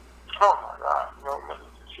 Oh, my God.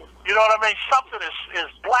 You know what I mean? Something is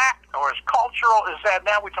black or as cultural as that.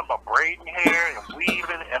 Now we're talking about braiding hair and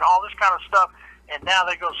weaving and all this kind of stuff. And now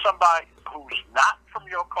they go somebody who's not from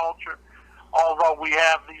your culture, although we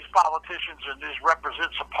have these politicians and this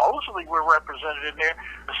supposedly we're represented in there,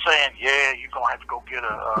 saying, yeah, you're going to have to go get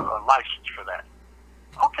a license for that.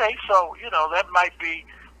 Okay, so, that might be,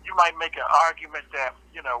 you might make an argument that,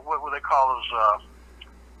 what would they call those,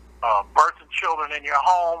 birthing children in your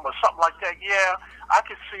home or something like that. Yeah, I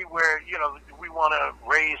could see where, we want to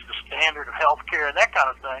raise the standard of health care and that kind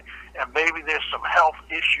of thing. And maybe there's some health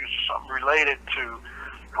issues, something related to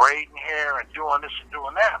braiding hair and doing this and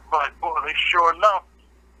doing that. But, boy, they sure enough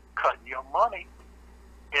cutting your money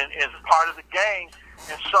is part of the game.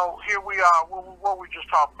 And so here we are, what we just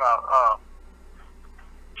talked about,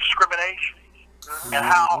 discrimination and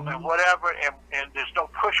how and whatever, and there's no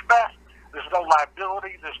pushback. There's no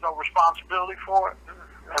liability. There's no responsibility for it.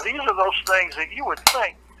 And these are those things that you would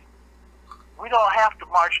think we don't have to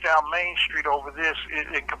march down Main Street over this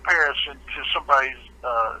in comparison to somebody's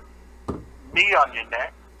knee on your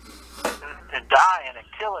neck and dying and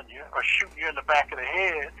killing you or shooting you in the back of the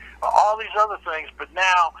head or all these other things. But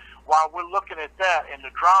now, while we're looking at that in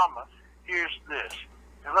the drama, here's this.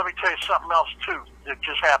 And let me tell you something else, too, that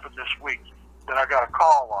just happened this week that I got a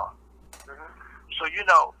call on. So,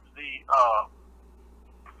 the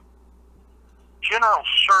General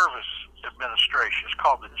Service Administration is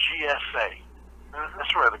called the GSA.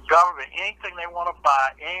 That's where the government, anything they want to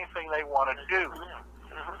buy, anything they want to do,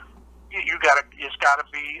 it's got to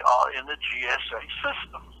be in the GSA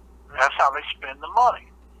system. That's how they spend the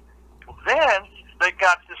money. Then they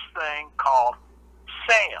got this thing called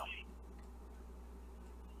SAM.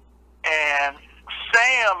 And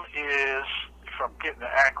SAM is, if I'm getting the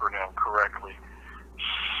acronym correctly,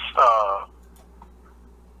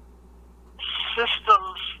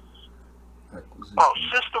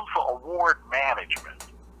 System for Award Management.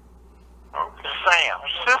 Okay. SAM,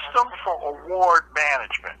 System for Award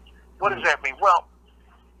Management. What does that mean? Well,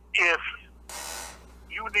 if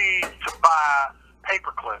you need to buy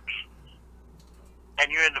paper clips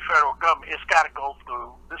and you're in the federal government, it's got to go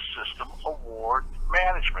through the System Award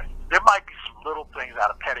Management. There might be some little things out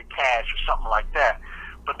of petty cash or something like that.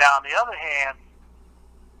 But now, on the other hand,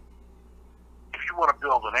 if you want to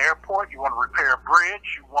build an airport, you want to repair a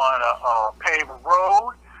bridge, you want to pave a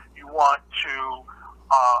road, you want to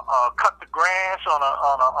cut the grass on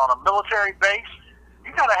a military base,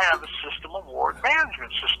 you got to have the System Award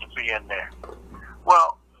Management System be in there.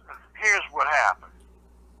 Well, here's what happened.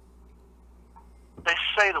 They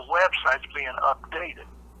say the website's being updated.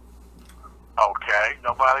 Okay,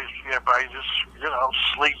 everybody's just,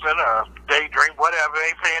 sleeping or daydream, whatever.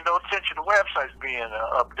 Ain't paying no attention. The website's being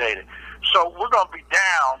updated. So we're going to be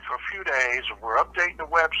down for a few days, and we're updating the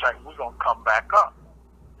website, and we're going to come back up.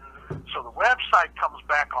 So the website comes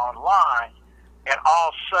back online, and all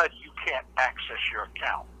of a sudden you can't access your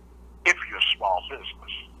account if you're a small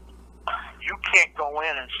business. You can't go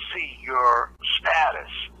in and see your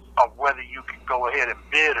status of whether you can go ahead and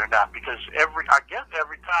bid or not, because every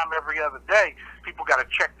other day, people got to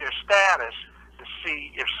check their status to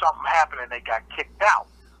see if something happened and they got kicked out,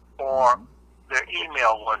 or their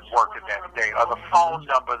email wasn't working that day, or the phone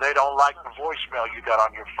number, they don't like the voicemail you got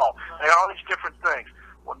on your phone. There are all these different things.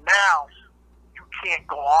 Well, now you can't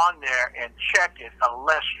go on there and check it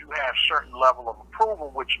unless you have certain level of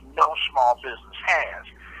approval, which no small business has.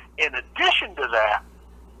 In addition to that,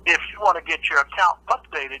 if you want to get your account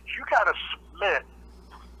updated, you got to submit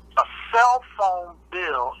a cell phone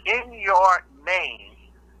bill in your name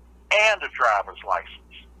and a driver's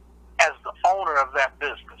license as the owner of that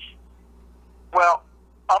business. Well,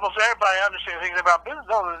 almost everybody understands anything about business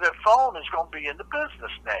knows that phone is going to be in the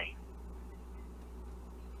business name.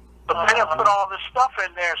 But they have put all this stuff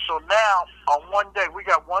in there, so now on one day we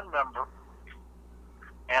got one member,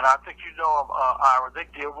 and I think you know Ira, they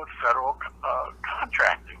deal with federal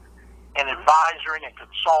contracting and advisory and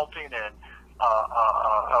consulting and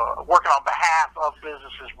working on behalf of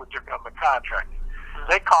businesses with their government contracting.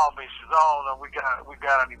 They called me and said, "Oh no, we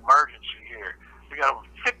got an emergency here. We got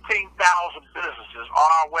 15,000 businesses on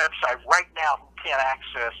our website right now who can't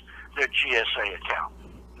access their GSA account,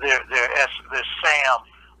 their SAM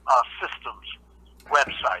systems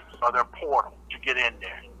website or their portal to get in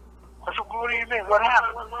there." I said, "What do you mean? What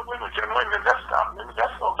happened?" Wait a minute,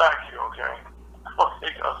 let's go back here, okay?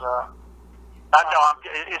 Because I know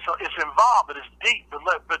it's involved, but it's deep.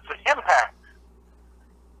 But the impact.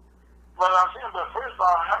 Well, I'm saying, but first of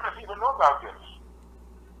all, how many people know about this?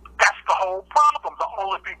 That's the whole problem. The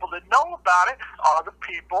only people that know about it are the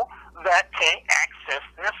people that can't access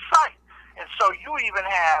their site. And so you even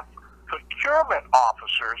have procurement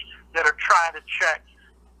officers that are trying to check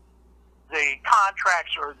the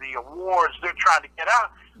contracts or the awards they're trying to get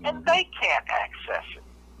out, and they can't access it.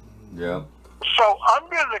 Yeah. So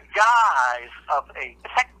under the guise of a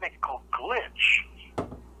technical glitch,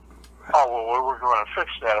 we're going to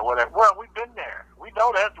fix that or whatever. Well, we've been there. We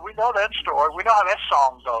know that story. We know how that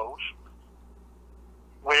song goes.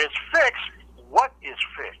 When it's fixed, what is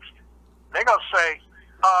fixed? They're going to say,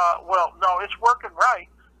 well, no, it's working right.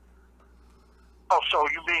 Oh, so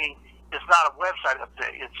you mean it's not a website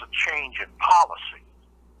update, it's a change in policy.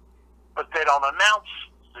 But they don't announce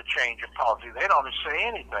the change in policy. They don't say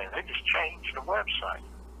anything. They just change the website.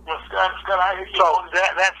 Well, Scott, I hear you. So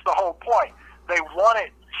that's the whole point.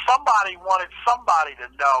 Somebody wanted somebody to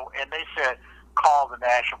know, and they said, call the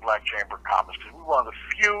National Black Chamber of Commerce, because we're one of the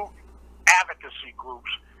few advocacy groups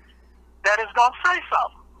that is going to say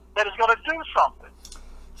something, that is going to do something.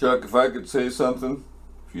 Chuck, if I could say something,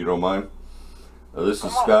 if you don't mind. This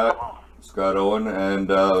is Scott Owen, and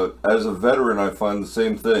as a veteran, I find the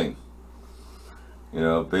same thing.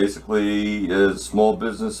 Basically, as a small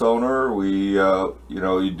business owner, we,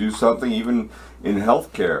 you do something, even in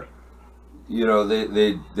healthcare.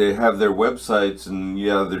 They have their websites, and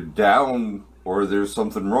they're down or there's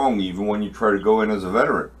something wrong, even when you try to go in as a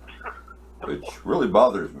veteran, which really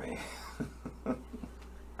bothers me.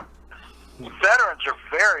 Veterans are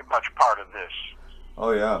very much part of this.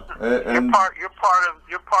 Oh yeah, and you're part of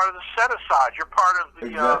the set aside. You're part of the,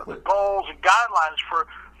 exactly. The goals and guidelines for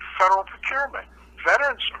federal procurement.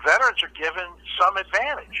 Veterans are given some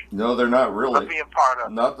advantage. No, they're not really. Of being part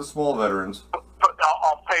of. Not the small veterans. But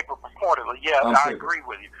on paper, purportedly, I agree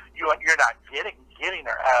with you. You're not getting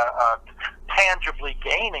or tangibly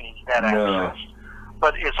gaining that access,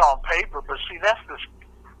 but it's on paper. But see, that's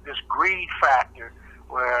this greed factor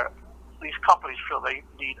where these companies feel they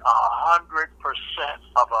need 100%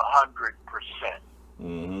 of 100%.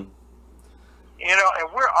 Mm-hmm. And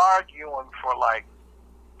we're arguing for like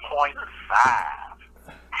 0.5,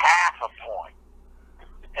 half a point,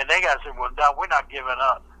 and they got to say, well, no, we're not giving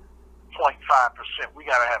up 0.5%. We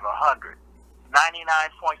got to have 100.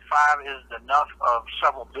 99.5 is enough of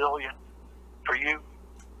several billion for you?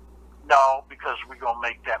 No, because we're gonna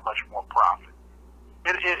make that much more profit.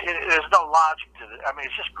 There's no logic to it. I mean,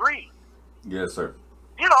 it's just greed. Yes, sir.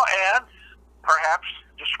 And perhaps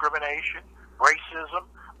discrimination, racism,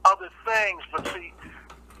 other things. But see,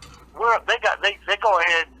 they go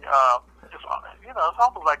ahead and it's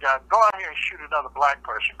almost like go out here and shoot another black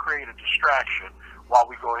person, create a distraction while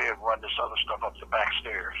we go ahead and run this other stuff up the back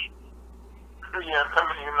stairs. Yeah,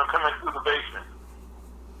 coming through the basement.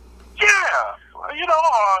 Yeah,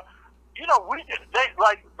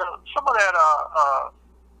 some of that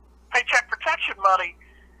paycheck protection money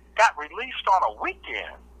got released on a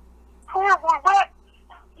weekend. What?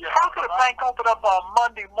 How could a bank open up on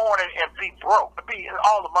Monday morning and be broke?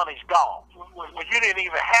 All the money's gone. When you didn't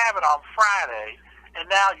even have it on Friday, and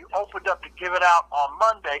now you opened up to give it out on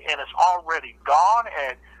Monday, and it's already gone,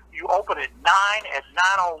 and you open at 9, at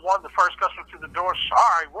 9:01, the first customer through the door,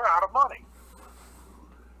 sorry, we're out of money.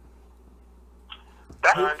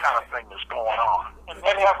 That's the kind of thing that's going on. And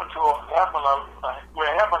that happened to a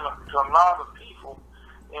lot of people,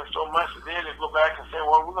 and so much that they go back and say,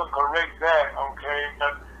 well, we're going to correct that, okay?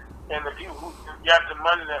 And the people who got the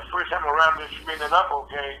money that first time around distributing it up,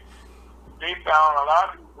 okay, they found a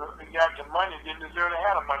lot of people who got the money didn't deserve to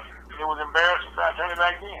have the money. It was embarrassing to try to turn it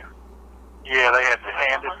back in. Yeah, they had to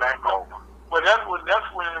hand it back over. But that's when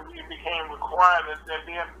it became required that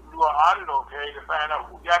they had to do an audit, okay, to find out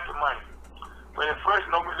who got the money. But at first,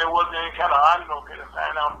 there wasn't any kind of audit, okay, to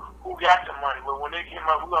find out who got the money. But when they came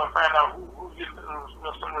up, we're going to find out who gets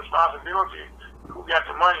some responsibility, who got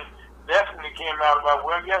the money. That's when it came out about,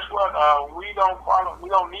 well, guess what? We don't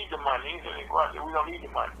need the money. We don't need the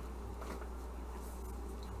money.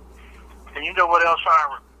 And you know what else,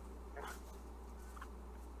 Ira?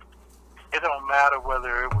 It don't matter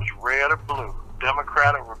whether it was red or blue,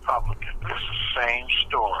 Democrat or Republican. It's the same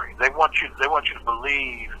story. They want you to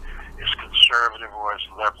believe it's conservative or it's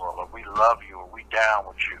liberal, or we love you or we down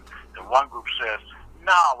with you. And one group says,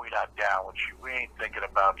 no, we're not down with you. We ain't thinking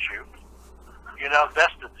about you. You know,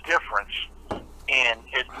 that's the difference. And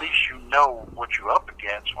at least you know what you're up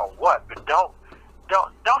against or what. But don't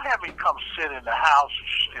have me come sit in the house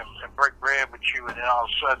and break bread with you, and then all of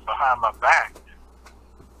a sudden behind my back,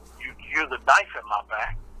 you're the knife in my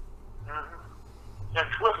back. Mm-hmm. And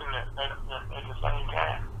twisting it at the same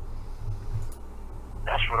time.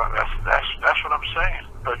 That's what I'm saying.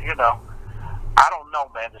 But you know, I don't know,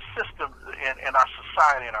 man. The system in our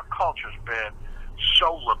society and our culture has been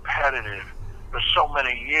so repetitive for so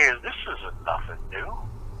many years. This isn't nothing new.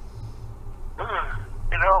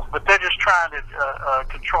 You know, but they're just trying to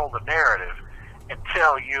control the narrative and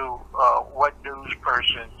tell you what news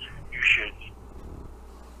person you should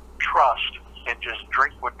trust and just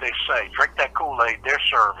drink what they say. Drink that Kool-Aid they're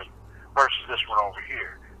serving versus this one over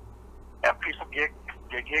here. And people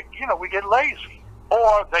we get lazy.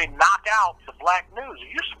 Or they knock out the black news.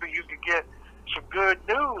 It used to be you could get some good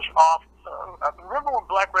news off. I remember when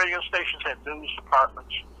black radio stations had news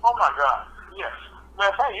departments? Oh my God, yes.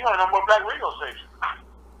 Matter of fact, you don't know more black radio stations.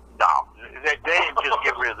 No, they didn't just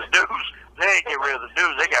get rid of the news. They didn't get rid of the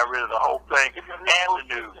news. They got rid of the whole thing and the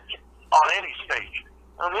news on any station.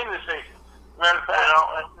 On any station. Matter of fact,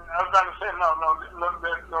 I was about to say, no,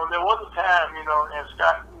 there was a time, and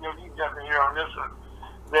Scott, you jump in here on this one,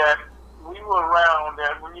 that we were around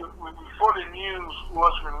that before the news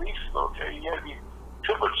was released, okay, you had to be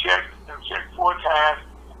triple checked and checked 4 times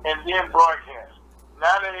and then broadcast.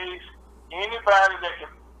 Nowadays, anybody that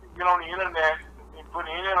can get on the internet and put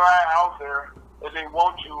any lie out there that they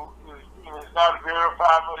want to, it's not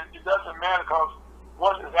verifiable. It doesn't matter because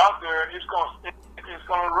once it's out there, it's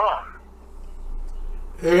going to run.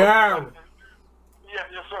 Hey, Harold.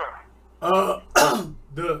 Yes, sir.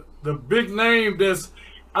 The big name that's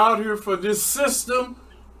out here for this system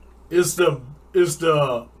is the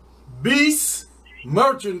beast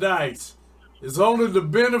merchandise. It's only to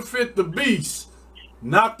benefit the beast,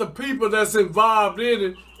 not the people that's involved in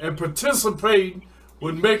it and participating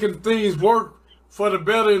with making things work for the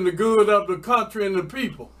better and the good of the country and the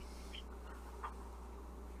people.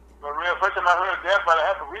 But real, first time I heard that, but I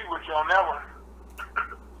have to agree with you on that one.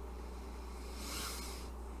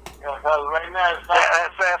 Because right now it's not.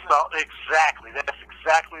 That's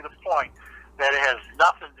exactly the point. That it has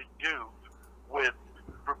nothing to do with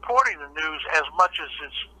reporting the news as much as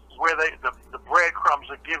it's where the breadcrumbs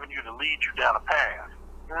are giving you to lead you down a path.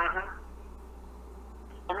 Mm-hmm.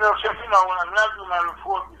 Chef, when I'm not doing my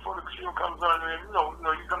report before the show comes on,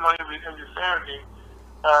 you come on every Saturday,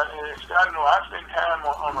 and Scott, I spend time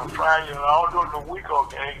on a Friday and all during the week,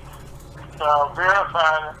 okay,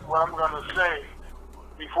 verifying what I'm going to say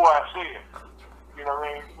before I say it. You know what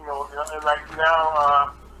I mean? Like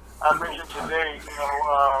now, I mentioned today,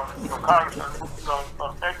 Congressman,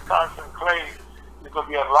 ex-Congressman Clay is going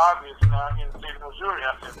to be a lobbyist now in the state of Missouri.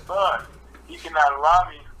 I said, but he cannot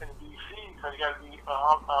lobby in D.C. because he got to be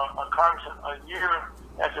a congressman a year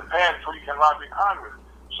at the pass before he can lobby Congress.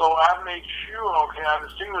 So I made sure, okay, I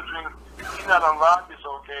distinguished between he's not a lobbyist,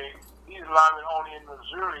 okay, he's lobbying only in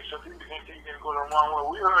Missouri, so people can't think he's going to go the wrong way.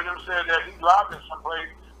 We heard him say that he's lobbying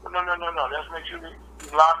someplace. No. Let's make sure that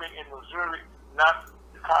he's lobbying in Missouri, not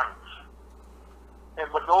Congress.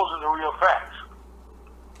 but those are the real facts.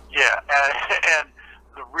 Yeah, and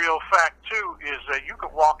the real fact too is that you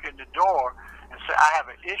could walk in the door and say, I have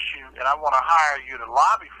an issue and I want to hire you to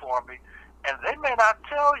lobby for me, and they may not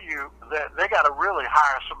tell you that they got to really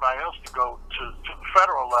hire somebody else to go to the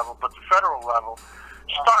federal level, but the federal level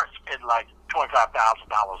starts at like $25,000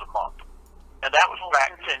 a month, and that was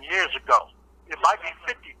back 10 years ago. It might be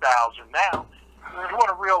 $50,000 now. If you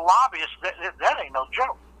want a real lobbyist, that ain't no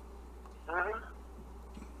joke. Mm-hmm.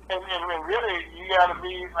 And really, you got to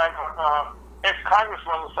be like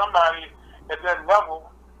ex-congressman or somebody at that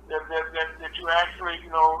level that you actually,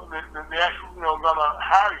 that they actually, gonna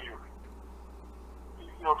hire you,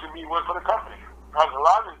 to be work for the company. Because a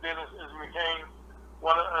lot of this business is became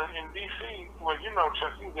one in D.C. where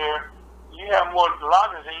Chucky, there you have more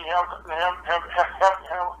lobbyists than you have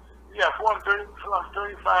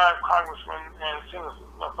 435 congressmen and senators,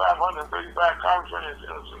 535 congressmen and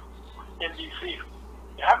senators in D.C.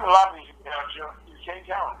 How many lobbyists you have, Joe? You can't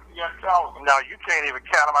count them. You got thousands. No, you can't even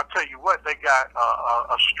count them. I tell you what, they got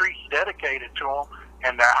a street dedicated to them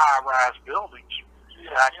and their high-rise buildings.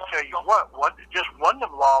 And I can tell you what, just one of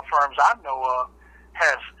them law firms I know of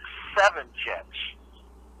has 7 jets.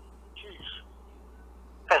 Jeez.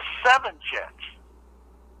 Has 7 jets.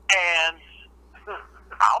 And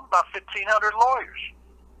I'm about 1,500 lawyers,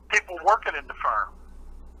 people working in the firm.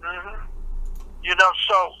 Mm-hmm.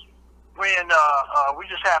 So when we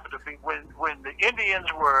just happened to be, when the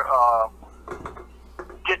Indians were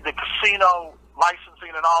getting the casino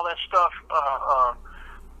licensing and all that stuff,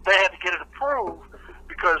 they had to get it approved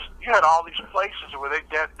because you had all these places where it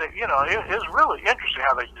was really interesting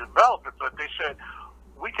how they developed it, but they said,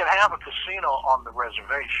 we can have a casino on the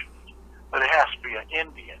reservation, but it has to be an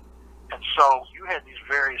Indian. And so you had these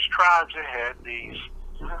various tribes that had these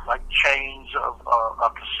like chains of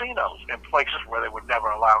casinos in places where they would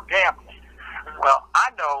never allow gambling. Well,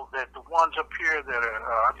 I know that the ones up here that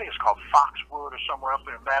are, I think it's called Foxwood or somewhere up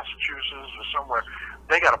in Massachusetts or somewhere,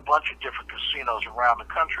 they got a bunch of different casinos around the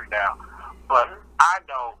country now. But I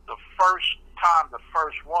know the first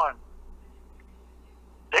one,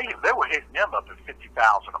 they were hitting them up at $50,000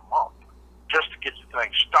 a month just to get the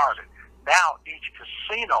thing started. Now each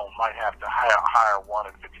casino might have to hire one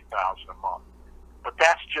at $50,000 a month. But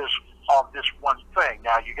that's just on this one thing.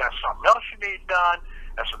 Now you got something else you need done,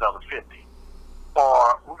 that's another $50.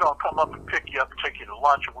 Or we're going to come up and pick you up and take you to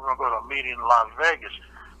lunch, and we're going to go to a meeting in Las Vegas.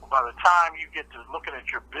 By the time you get to looking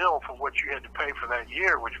at your bill for what you had to pay for that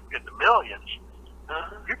year, which would get the millions,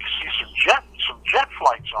 you can see some jet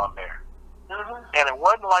flights on there. And it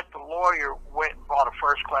wasn't like the lawyer went and bought a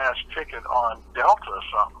first-class ticket on Delta or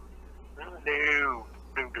something.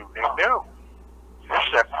 No.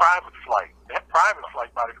 It's that private flight. That private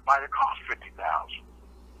flight might have cost $50,000.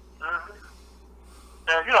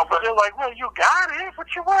 And, but they're like, well, you got it.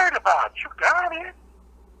 What you worried about? You got it.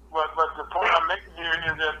 But the point I'm making here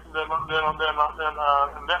is that that's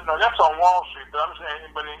on Wall Street. But I'm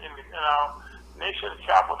saying, but in our nation's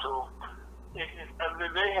capital, they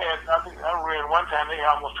had, I think I read one time, they had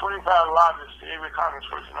almost 25 lobbyists to every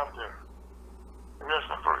congressperson up there.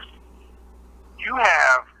 Investment person. You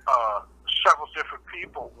have several different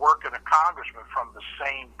people working a congressman from the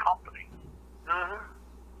same company.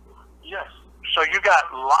 Yes. So you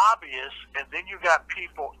got lobbyists, and then you got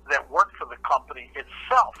people that work for the company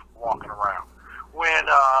itself walking around. When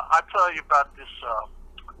I tell you about this,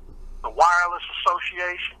 the Wireless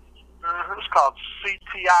Association, it's called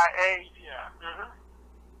CTIA.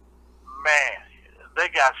 Man, they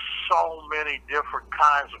got so many different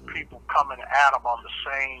kinds of people coming at them on the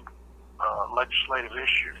same legislative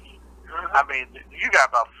issues. I mean, you got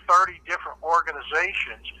about 30 different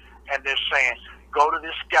organizations, and they're saying, go to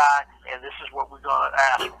this guy, and this is what we're going to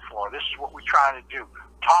ask him for. This is what we're trying to do.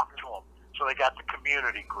 Talk to him. So they got the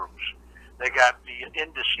community groups. They got the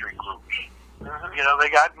industry groups. They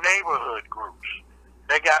got neighborhood groups.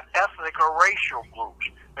 They got ethnic or racial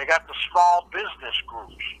groups. They got the small business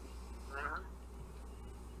groups.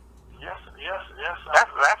 Yes.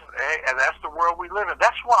 That's the world we live in.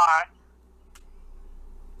 That's why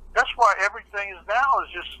everything is now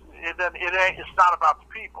is just it's not about the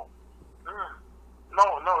people. No,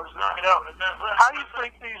 it's not. How do you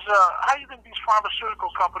think these pharmaceutical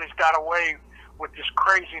companies got away with this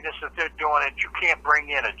craziness that they're doing, and you can't bring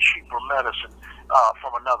in a cheaper medicine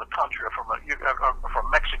from another country or from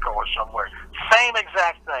Mexico or somewhere? Same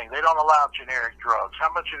exact thing. They don't allow generic drugs. How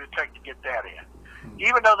much did it take to get that in?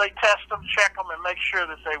 Even though they test them, check them, and make sure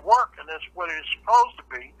that they work, and that's what it is supposed to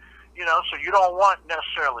be. So you don't want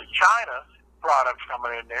necessarily China products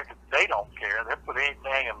coming in there because they don't care. They put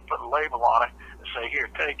anything and put a label on it and say, here,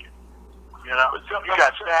 take it. You know, you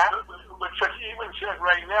got that. But check, even check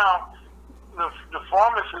right now, the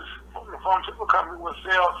pharmaceutical company will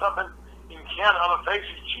sell something in Canada, other places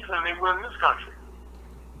cheaper than they will in this country.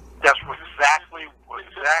 That's exactly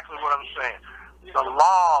what I'm saying. The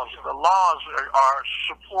laws are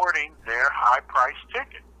supporting their high price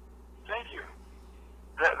ticket. Thank you.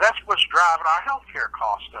 That's what's driving our healthcare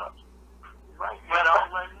costs up. Right.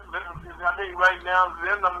 I think right now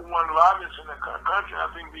they're number one lobbyists in the country. I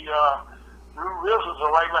think the realtors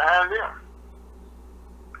are right behind them.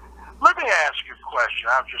 Let me ask you a question.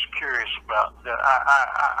 I'm just curious about that.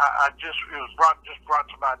 It was brought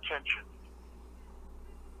to my attention.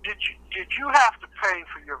 Did you have to pay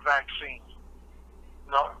for your vaccine?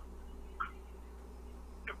 No.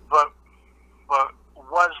 But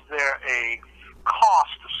was there a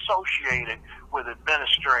cost associated with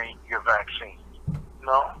administering your vaccine?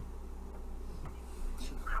 No.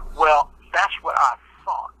 Well, that's what I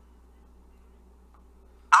thought.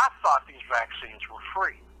 I thought these vaccines were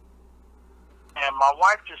free. And my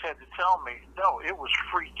wife just had to tell me, no, it was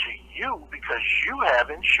free to you because you have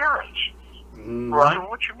insurance. Mm-hmm. Right?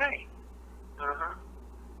 What you mean? Mm-hmm.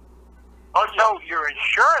 Oh, no, your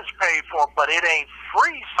insurance paid for it, but it ain't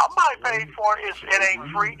free. Somebody paid for it. It ain't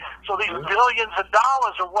free. So these billions of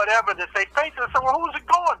dollars or whatever that they paid to, I said, well, who's it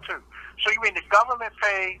going to? So you mean the government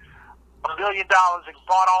paid $1 billion and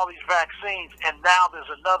bought all these vaccines, and now there's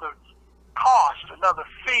another cost, another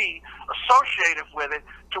fee associated with it,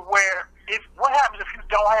 to where what happens if you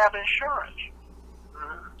don't have insurance?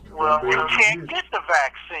 Well, you can't get the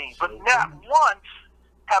vaccine. But not once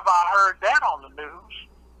have I heard that on the news.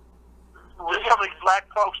 Some of these black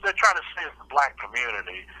folks, they're trying to say it's the black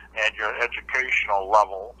community and your educational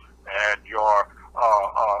level and your,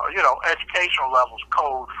 educational levels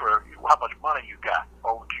code for how much money you got,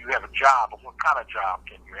 or do you have a job, or what kind of job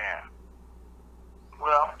can you have?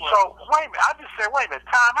 Well, so wait a minute. I just said, wait a minute,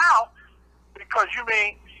 time out, because you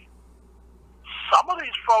mean some of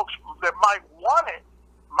these folks that might want it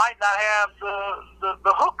might not have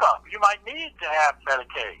the hookup. You might need to have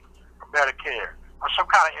Medicaid or Medicare or some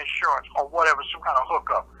kind of insurance or whatever, some kind of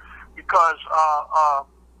hookup, because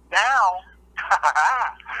now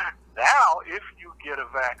if you get a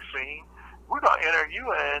vaccine, we're going to enter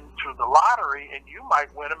you into the lottery and you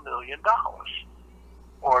might win $1 million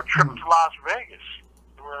or a trip to Las Vegas.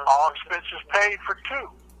 All expenses paid for two.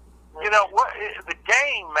 You know what? The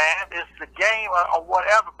game, man, is the game or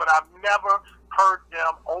whatever. But I've never heard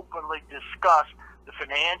them openly discuss the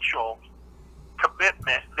financial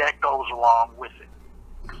commitment that goes along with it.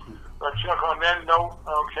 But Chuck, on that note,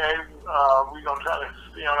 okay, we're gonna try to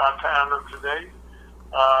stay on our time today.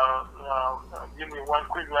 Give me one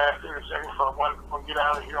quick last 30 seconds for one get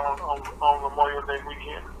out of here on Memorial Day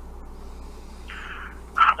weekend.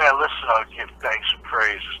 Man, let's give thanks and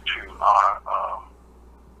praises to our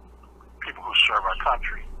people who serve our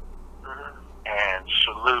country, and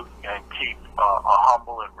salute and keep a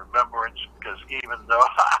humble in remembrance. Because even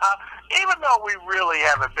though we really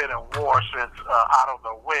haven't been in war since I don't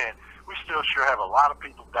know when, we still sure have a lot of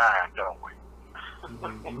people dying, don't we?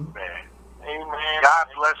 Man, amen. God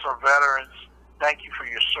bless our veterans. Thank you for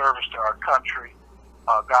your service to our country.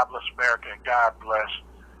 God bless America, and God bless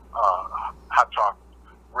Hot Talk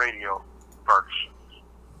Radio Ferguson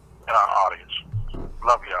and our audience.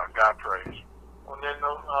 Love y'all. God praise. On that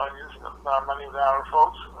note, my name is Aaron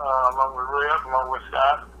Folks, along with Red, along with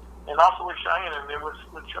Scott, and also with Cheyenne, and then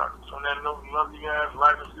with Chuck. So on that note, love you guys.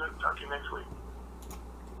 Life is good. Talk to you next week.